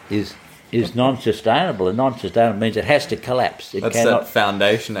thing is non-sustainable, and non-sustainable means it has to collapse. That's that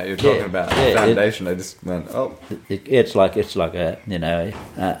foundation that you're talking about. The foundation. I just went, it's like a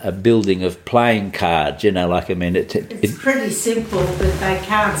building of playing cards. It's pretty simple, but they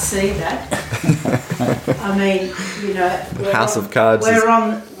can't see that. I mean, House of Cards.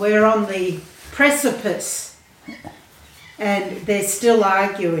 We're on the precipice, and they're still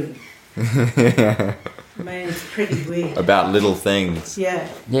arguing. I mean, it's pretty weird about little things. Yeah.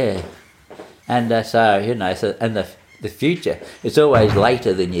 Yeah. And and the future, it's always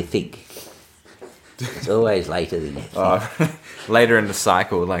later than you think. It's always later than you think. Later in the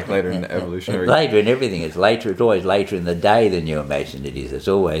cycle, like later in the evolutionary. Later in everything, it's later. It's always later in the day than you imagine it is. It's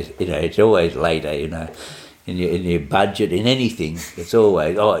always, it's always later. In your budget, in anything, it's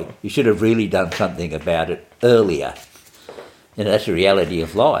always, you should have really done something about it earlier. That's the reality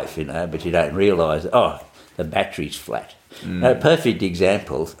of life, but you don't realise, the battery's flat. A perfect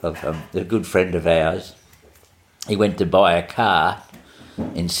example of a good friend of ours. He went to buy a car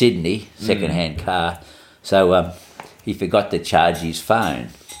in Sydney, second-hand car, so he forgot to charge his phone.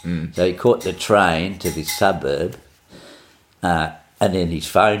 So he caught the train to this suburb, and then his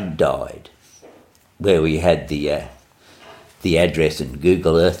phone died, where we had the address and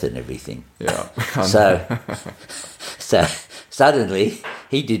Google Earth and everything. Yeah. So suddenly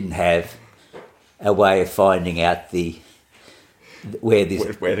he didn't have a way of finding out where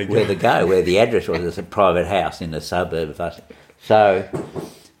the address was. It's a private house in the suburb of us. So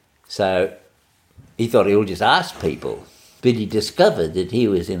he thought he'll just ask people, but he discovered that he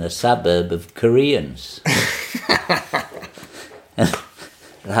was in a suburb of Koreans. And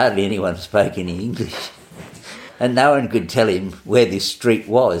hardly anyone spoke any English, and no one could tell him where this street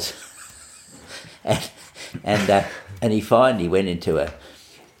was. And he finally went into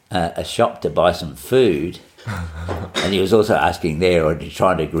a shop to buy some food, and he was also asking there, or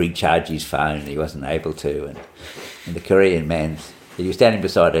trying to recharge his phone, and he wasn't able to. And the Korean man, he was standing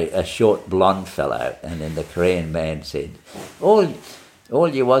beside a short blonde fellow, and then the Korean man said, "All you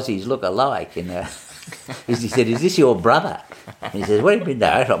Aussies look alike." And he said, "Is this your brother?" And he said, "What do you mean?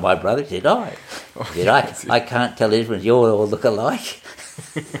 No, it's not my brother." He said, I can't tell the difference. You all look alike."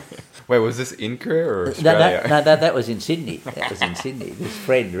 Wait, was this in Korea or Australia? No, that was in Sydney. This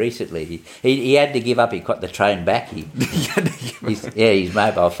friend recently, he had to give up. He got the train back. His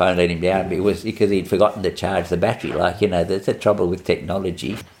mobile phone let him down. But it was because he'd forgotten to charge the battery. That's the trouble with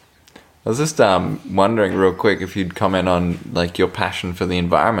technology. I was just wondering real quick if you'd comment on your passion for the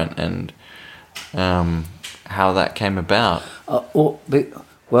environment and how that came about. Well,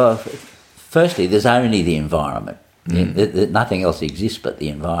 firstly, there's only the environment. Nothing else exists but the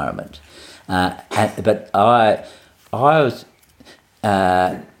environment. But I was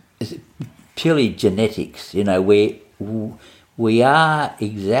purely genetics. We are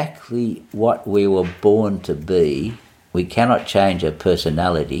exactly what we were born to be. We cannot change our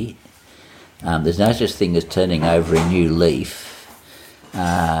personality. There's no such thing as turning over a new leaf.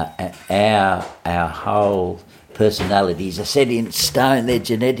 Our whole personalities are set in stone. They're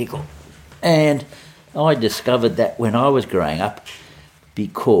genetical, and I discovered that when I was growing up,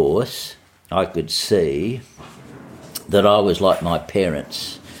 because I could see that I was like my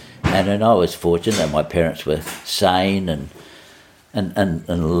parents, and I was fortunate that my parents were sane and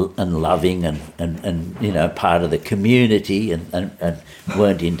loving and part of the community and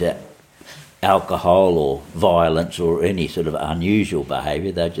weren't into alcohol or violence or any sort of unusual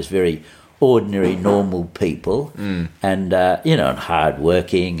behaviour. They were just very ordinary, normal people, and hard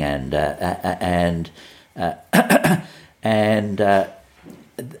working, and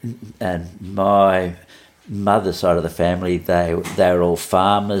my mother's side of the family, they were all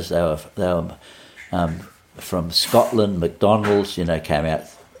farmers. They were from Scotland. McDonald's, came out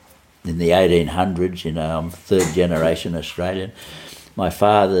in the 1800s. I'm third generation Australian. My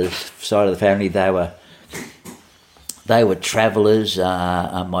father's side of the family, they were travellers.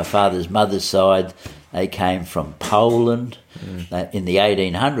 On my father's mother's side, they came from Poland. In the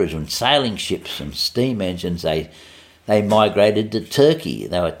 1800s, when sailing ships and steam engines, they they migrated to Turkey.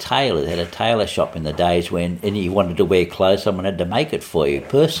 They were tailors. They had a tailor shop in the days when any you wanted to wear clothes, someone had to make it for you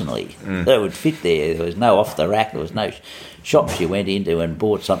personally. They would fit there. There was no off the rack. There was no shops you went into and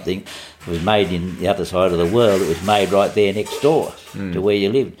bought something that was made in the other side of the world. It was made right there next door to where you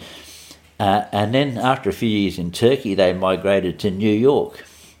lived. And then after a few years in Turkey, they migrated to New York.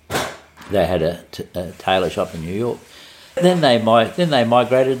 They had a tailor shop in New York. Then they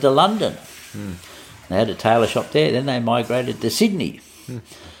migrated to London. They had a tailor shop there. Then they migrated to Sydney.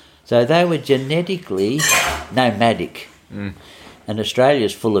 So they were genetically nomadic. And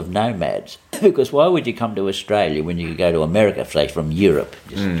Australia's full of nomads. Because why would you come to Australia when you could go to America, say, from Europe?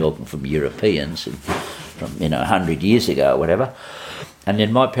 Just talking from Europeans and from 100 years ago or whatever. And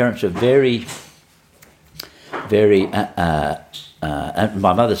then my parents were very, and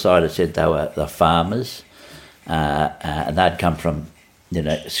my mother's side had said they were the farmers, and they'd come from,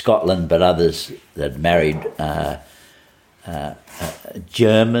 Scotland, but others that married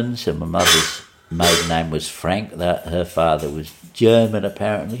Germans, and my mother's maiden name was Frank. Her father was German,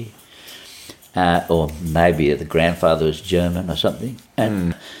 apparently, or maybe the grandfather was German or something.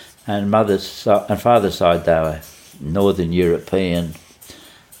 And father's side, they were Northern European.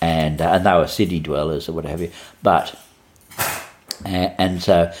 And they were city dwellers or what have you, but I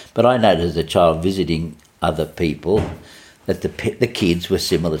noticed as a child visiting other people that the kids were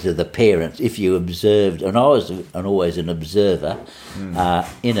similar to the parents. If you observed, and I was always an observer,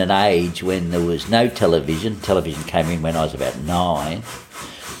 in an age when there was no television. Television came in when I was about 9,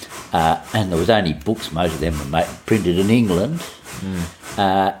 and there was only books. Most of them were printed in England,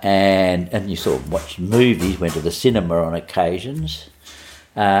 and you sort of watched movies, went to the cinema on occasions.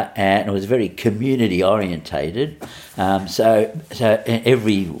 And it was very community orientated. So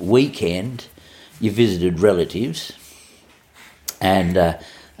every weekend you visited relatives, and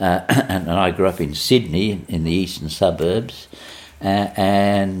I grew up in Sydney in the eastern suburbs,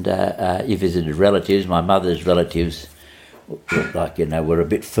 and you visited relatives. My mother's relatives, were a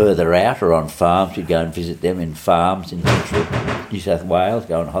bit further out or on farms. You'd go and visit them in farms in central New South Wales,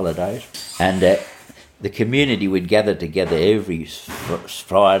 go on holidays, and. The community would gather together every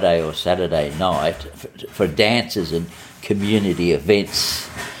Friday or Saturday night for dances and community events,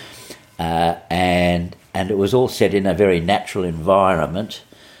 and it was all set in a very natural environment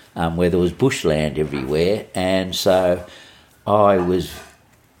where there was bushland everywhere, and so I was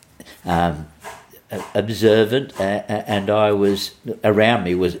observant, and I was around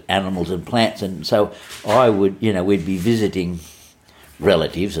me was animals and plants, and so I would we'd be visiting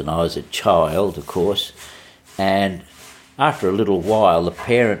relatives, and I was a child, of course, and after a little while, my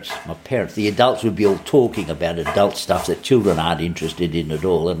parents, the adults would be all talking about adult stuff that children aren't interested in at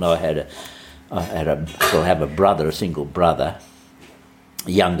all, and I still have a brother, a single brother,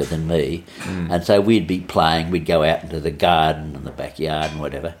 younger than me, and so we'd be playing, we'd go out into the garden and the backyard and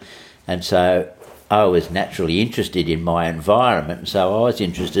whatever, and so I was naturally interested in my environment, and so I was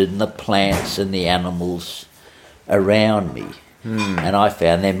interested in the plants and the animals around me. And I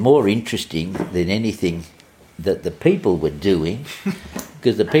found them more interesting than anything that the people were doing,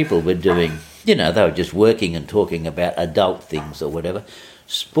 because the people were doing, they were just working and talking about adult things or whatever.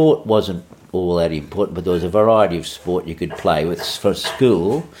 Sport wasn't all that important, but there was a variety of sport you could play with for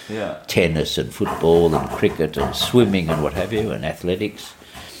school, tennis and football and cricket and swimming and what have you, and athletics.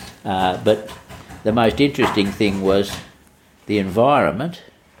 But the most interesting thing was the environment,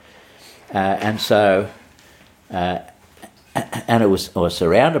 and so... and I was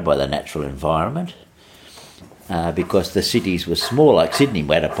surrounded by the natural environment because the cities were small, like Sydney.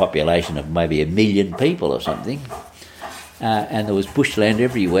 We had a population of maybe 1 million people or something, and there was bushland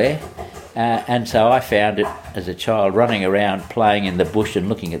everywhere. And so I found it as a child running around playing in the bush and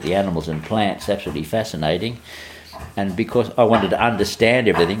looking at the animals and plants absolutely fascinating. And because I wanted to understand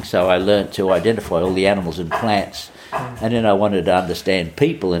everything, so I learnt to identify all the animals and plants, and then I wanted to understand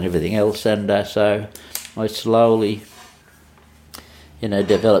people and everything else, and so I slowly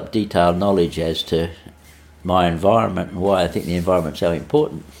develop detailed knowledge as to my environment and why I think the environment's so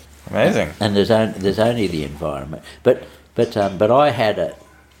important. Amazing. And there's only the environment. But I had a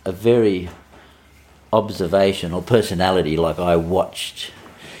very observational personality, like I watched,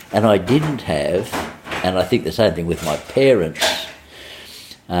 and I didn't have, and I think the same thing with my parents,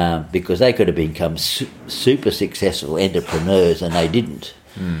 because they could have become super successful entrepreneurs and they didn't.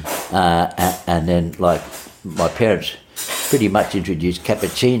 And then, like, my parents pretty much introduced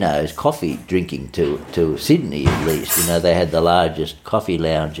cappuccinos, coffee drinking to Sydney at least. They had the largest coffee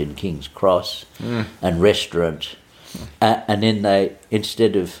lounge in King's Cross and restaurant. And then they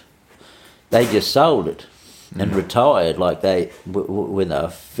just sold it. and retired like when they were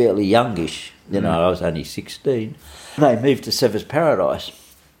fairly youngish. I was only 16. They moved to Severs Paradise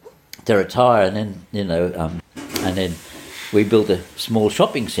to retire, and then we built a small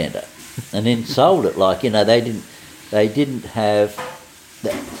shopping centre, and then sold it. They didn't have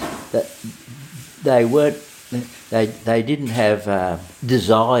they didn't have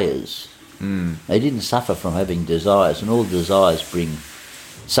desires. They didn't suffer from having desires, and all desires bring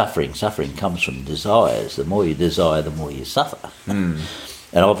suffering. Suffering comes from desires. The more you desire, the more you suffer.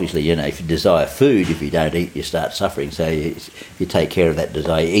 And obviously, if you desire food, if you don't eat, you start suffering. So you take care of that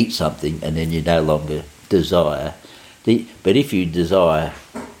desire, you eat something, and then you no longer desire. But if you desire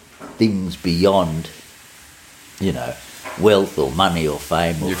things beyond, wealth or money or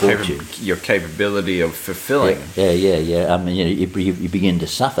fame or fortune, your capability of fulfilling. Yeah. I mean, you begin to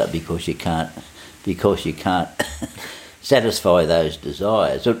suffer because you can't satisfy those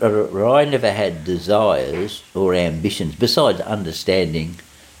desires. I never had desires or ambitions besides understanding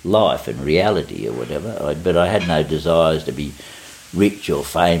life and reality or whatever. But I had no desires to be rich or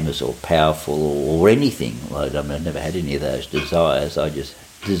famous or powerful or anything. I never had any of those desires. I just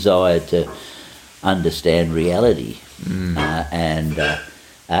desired to understand reality, and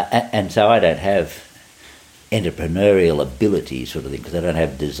so I don't have entrepreneurial ability sort of thing, because I don't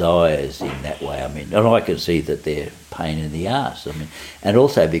have desires in that way. And I can see that they're pain in the arse. And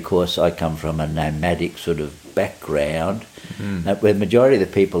also because I come from a nomadic sort of background, where the majority of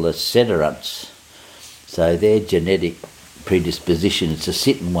the people are sedentarians, so their genetic predisposition is to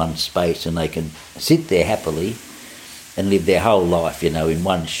sit in one space, and they can sit there happily and live their whole life, in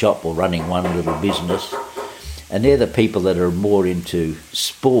one shop or running one little business. And they're the people that are more into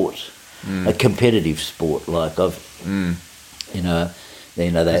sport, a competitive sport, because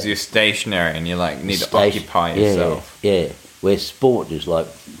you're stationary and you need to occupy yourself. Yeah, where sport is like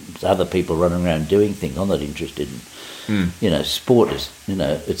other people running around doing things. I'm not interested in, sport is,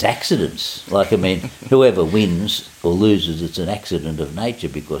 it's accidents. Whoever wins or loses, it's an accident of nature,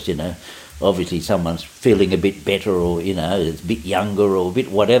 because, obviously someone's feeling a bit better, or, it's a bit younger or a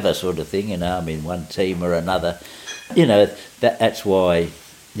bit whatever sort of thing, one team or another. That's why,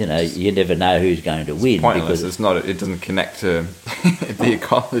 you never know who's going to win. Pointless. Because it doesn't connect to the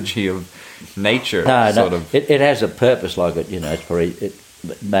ecology of nature. No, it has a purpose. It's probably, it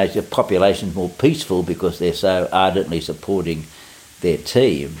makes the population more peaceful because they're so ardently supporting their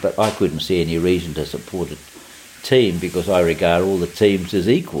team. But I couldn't see any reason to support a team, because I regard all the teams as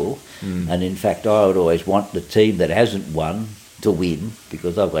equal. And in fact, I would always want the team that hasn't won to win,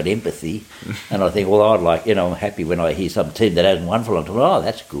 because I've got empathy. And I think, I'm happy when I hear some team that hasn't won for a long time. Oh,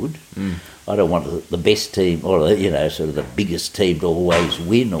 that's good. I don't want the best team, or, sort of the biggest team to always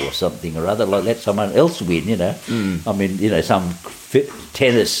win or something or other. Let someone else win, some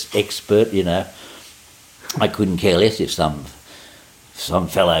tennis expert, I couldn't care less if some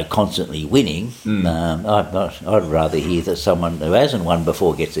fellow constantly winning. I'd rather hear that someone who hasn't won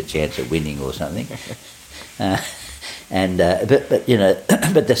before gets a chance at winning or something. But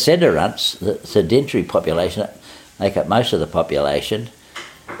the sedentarians, the sedentary population, make up most of the population.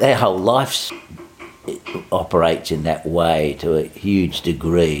 Their whole life operates in that way to a huge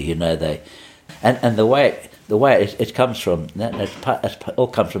degree. And the way it comes from, it all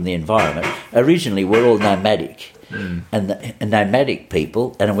comes from the environment. Originally, we're all nomadic. And nomadic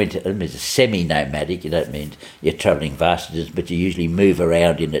people, and I mean semi-nomadic, you don't mean you're travelling vast distances, but you usually move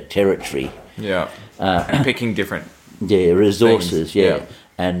around in a territory. Yeah, picking different resources, things.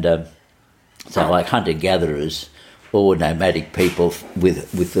 And so like hunter-gatherers or nomadic people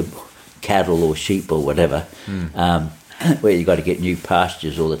with the cattle or sheep or whatever, where you've got to get new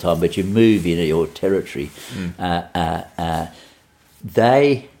pastures all the time, but you move in your territory.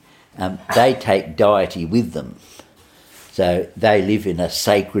 They take deity with them. So they live in a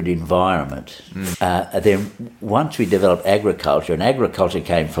sacred environment. Then once we developed agriculture, and agriculture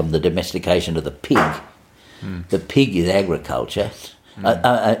came from the domestication of the pig. The pig is agriculture.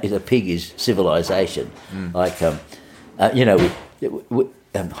 The pig is civilization.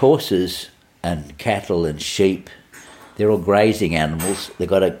 Horses and cattle and sheep, they're all grazing animals. They've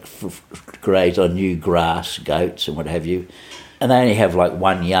got to graze on new grass, goats and what have you. And they only have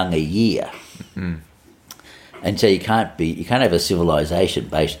one young a year. And so you can't have a civilization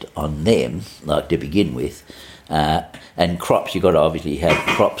based on them, to begin with. And crops, you've got to obviously have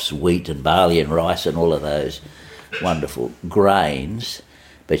crops, wheat and barley and rice and all of those wonderful grains,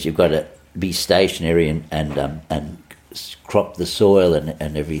 but you've got to be stationary and crop the soil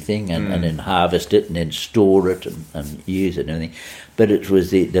and everything, and then harvest it and then store it and use it and everything. But it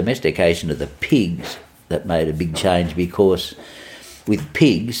was the domestication of the pigs that made a big change, because with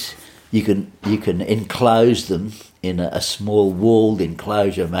pigs, you can enclose them in a small walled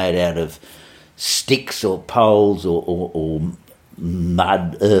enclosure made out of sticks or poles or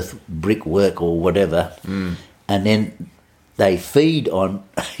mud, earth, brickwork or whatever, and then they feed on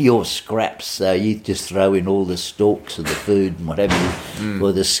your scraps. So you just throw in all the stalks of the food and whatever,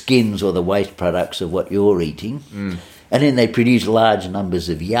 or the skins or the waste products of what you're eating, and then they produce large numbers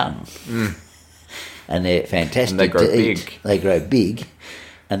of young, and they're fantastic. And they grow big. They grow big,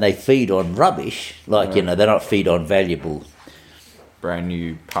 and they feed on rubbish. Like they don't feed on valuable brand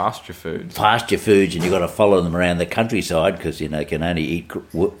new pasture foods, and you've got to follow them around the countryside because can only eat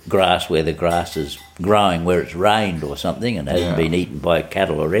grass where the grass is growing, where it's rained or something, and hasn't been eaten by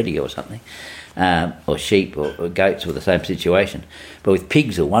cattle already or something, or sheep or goats with the same situation. But with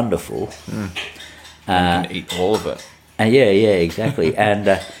pigs are wonderful. You can eat all of it. Exactly.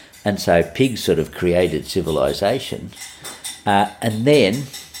 and so pigs sort of created civilization, and then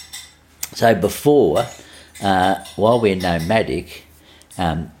so before. While we're nomadic,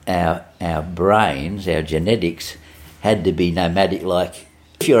 our brains, our genetics, had to be nomadic. Like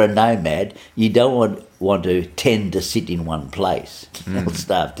if you're a nomad, you don't want to tend to sit in one place. You'll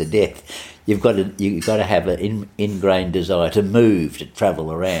starve to death. You've got to have an ingrained desire to move, to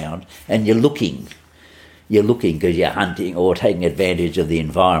travel around, and you're looking because you're hunting or taking advantage of the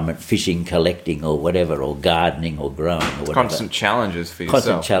environment, fishing, collecting or whatever, or gardening or growing or whatever. Constant challenges for yourself.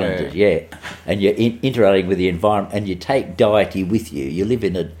 Constant challenges, yeah. And you're interacting with the environment, and you take deity with you. You live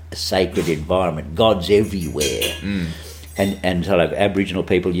in a sacred environment. God's everywhere. And so like Aboriginal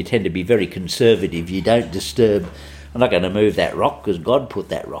people, you tend to be very conservative. You don't disturb. I'm not going to move that rock because God put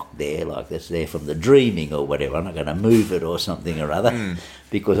that rock there, like that's there from the dreaming or whatever. I'm not going to move it or something or other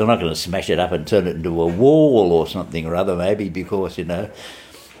because I'm not going to smash it up and turn it into a wall or something or other, maybe because,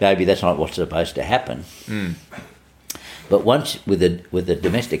 maybe that's not what's supposed to happen. But once with the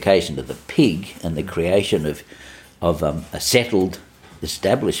domestication of the pig and the creation of a settled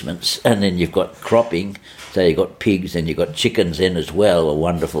establishments, and then you've got cropping, so you've got pigs and you've got chickens then as well, a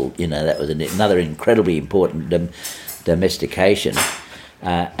wonderful, that was another incredibly important domestication.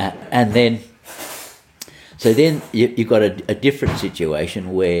 And then you've got a different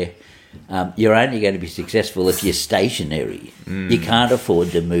situation where you're only going to be successful if you're stationary. You can't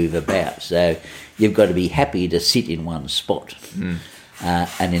afford to move about, so you've got to be happy to sit in one spot.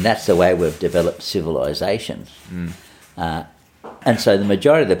 And then that's the way we've developed civilization. And so the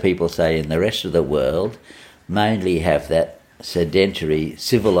majority of the people, say, in the rest of the world, mainly have that sedentary,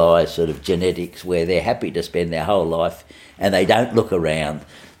 civilised sort of genetics where they're happy to spend their whole life and they don't look around.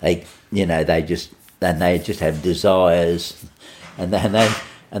 They just have desires, and they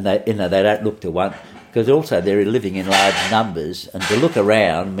don't look to one, because also they're living in large numbers, and to look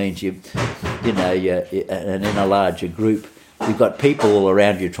around means you're and in a larger group. You've got people all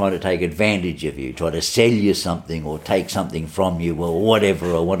around you trying to take advantage of you, trying to sell you something or take something from you or whatever,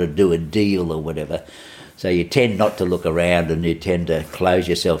 or want to do a deal or whatever. So you tend not to look around and you tend to close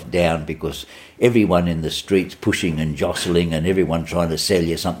yourself down because everyone in the street's pushing and jostling and everyone trying to sell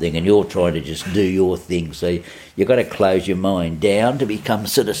you something and you're trying to just do your thing. So you've got to close your mind down to become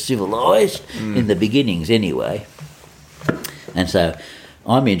sort of civilised in the beginnings anyway. And so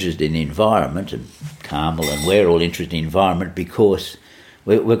I'm interested in the environment, and Carmel and we're all interested in environment because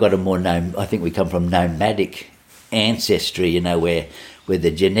we've got a more I think we come from nomadic ancestry, where the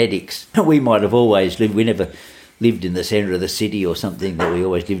genetics, we might have always lived, we never lived in the centre of the city or something, that we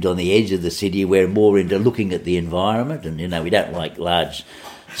always lived on the edge of the city. We're more into looking at the environment, and we don't like large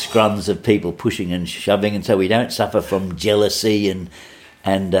scrums of people pushing and shoving, and so we don't suffer from jealousy and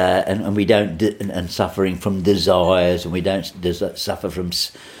we don't and suffering from desires, and we don't suffer from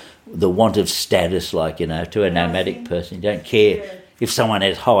the want of status, like to a nomadic person. You don't care if someone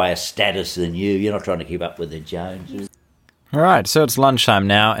has higher status than you. You're not trying to keep up with the Joneses. All right, so it's lunchtime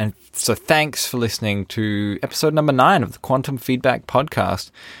now, and so thanks for listening to episode number 9 of the Quantum Feedback Podcast,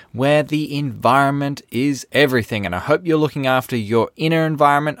 where the environment is everything. And I hope you're looking after your inner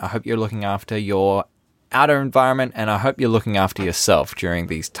environment. I hope you're looking after your outer environment, and I hope you're looking after yourself during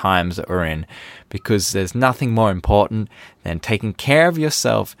these times that we're in, because there's nothing more important than taking care of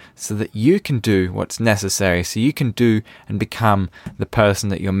yourself so that you can do what's necessary, so you can do and become the person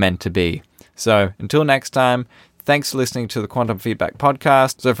that you're meant to be. So until next time, thanks for listening to the Quantum Feedback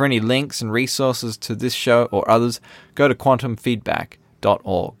Podcast. So for any links and resources to this show or others, go to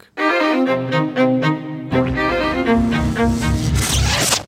quantumfeedback.org.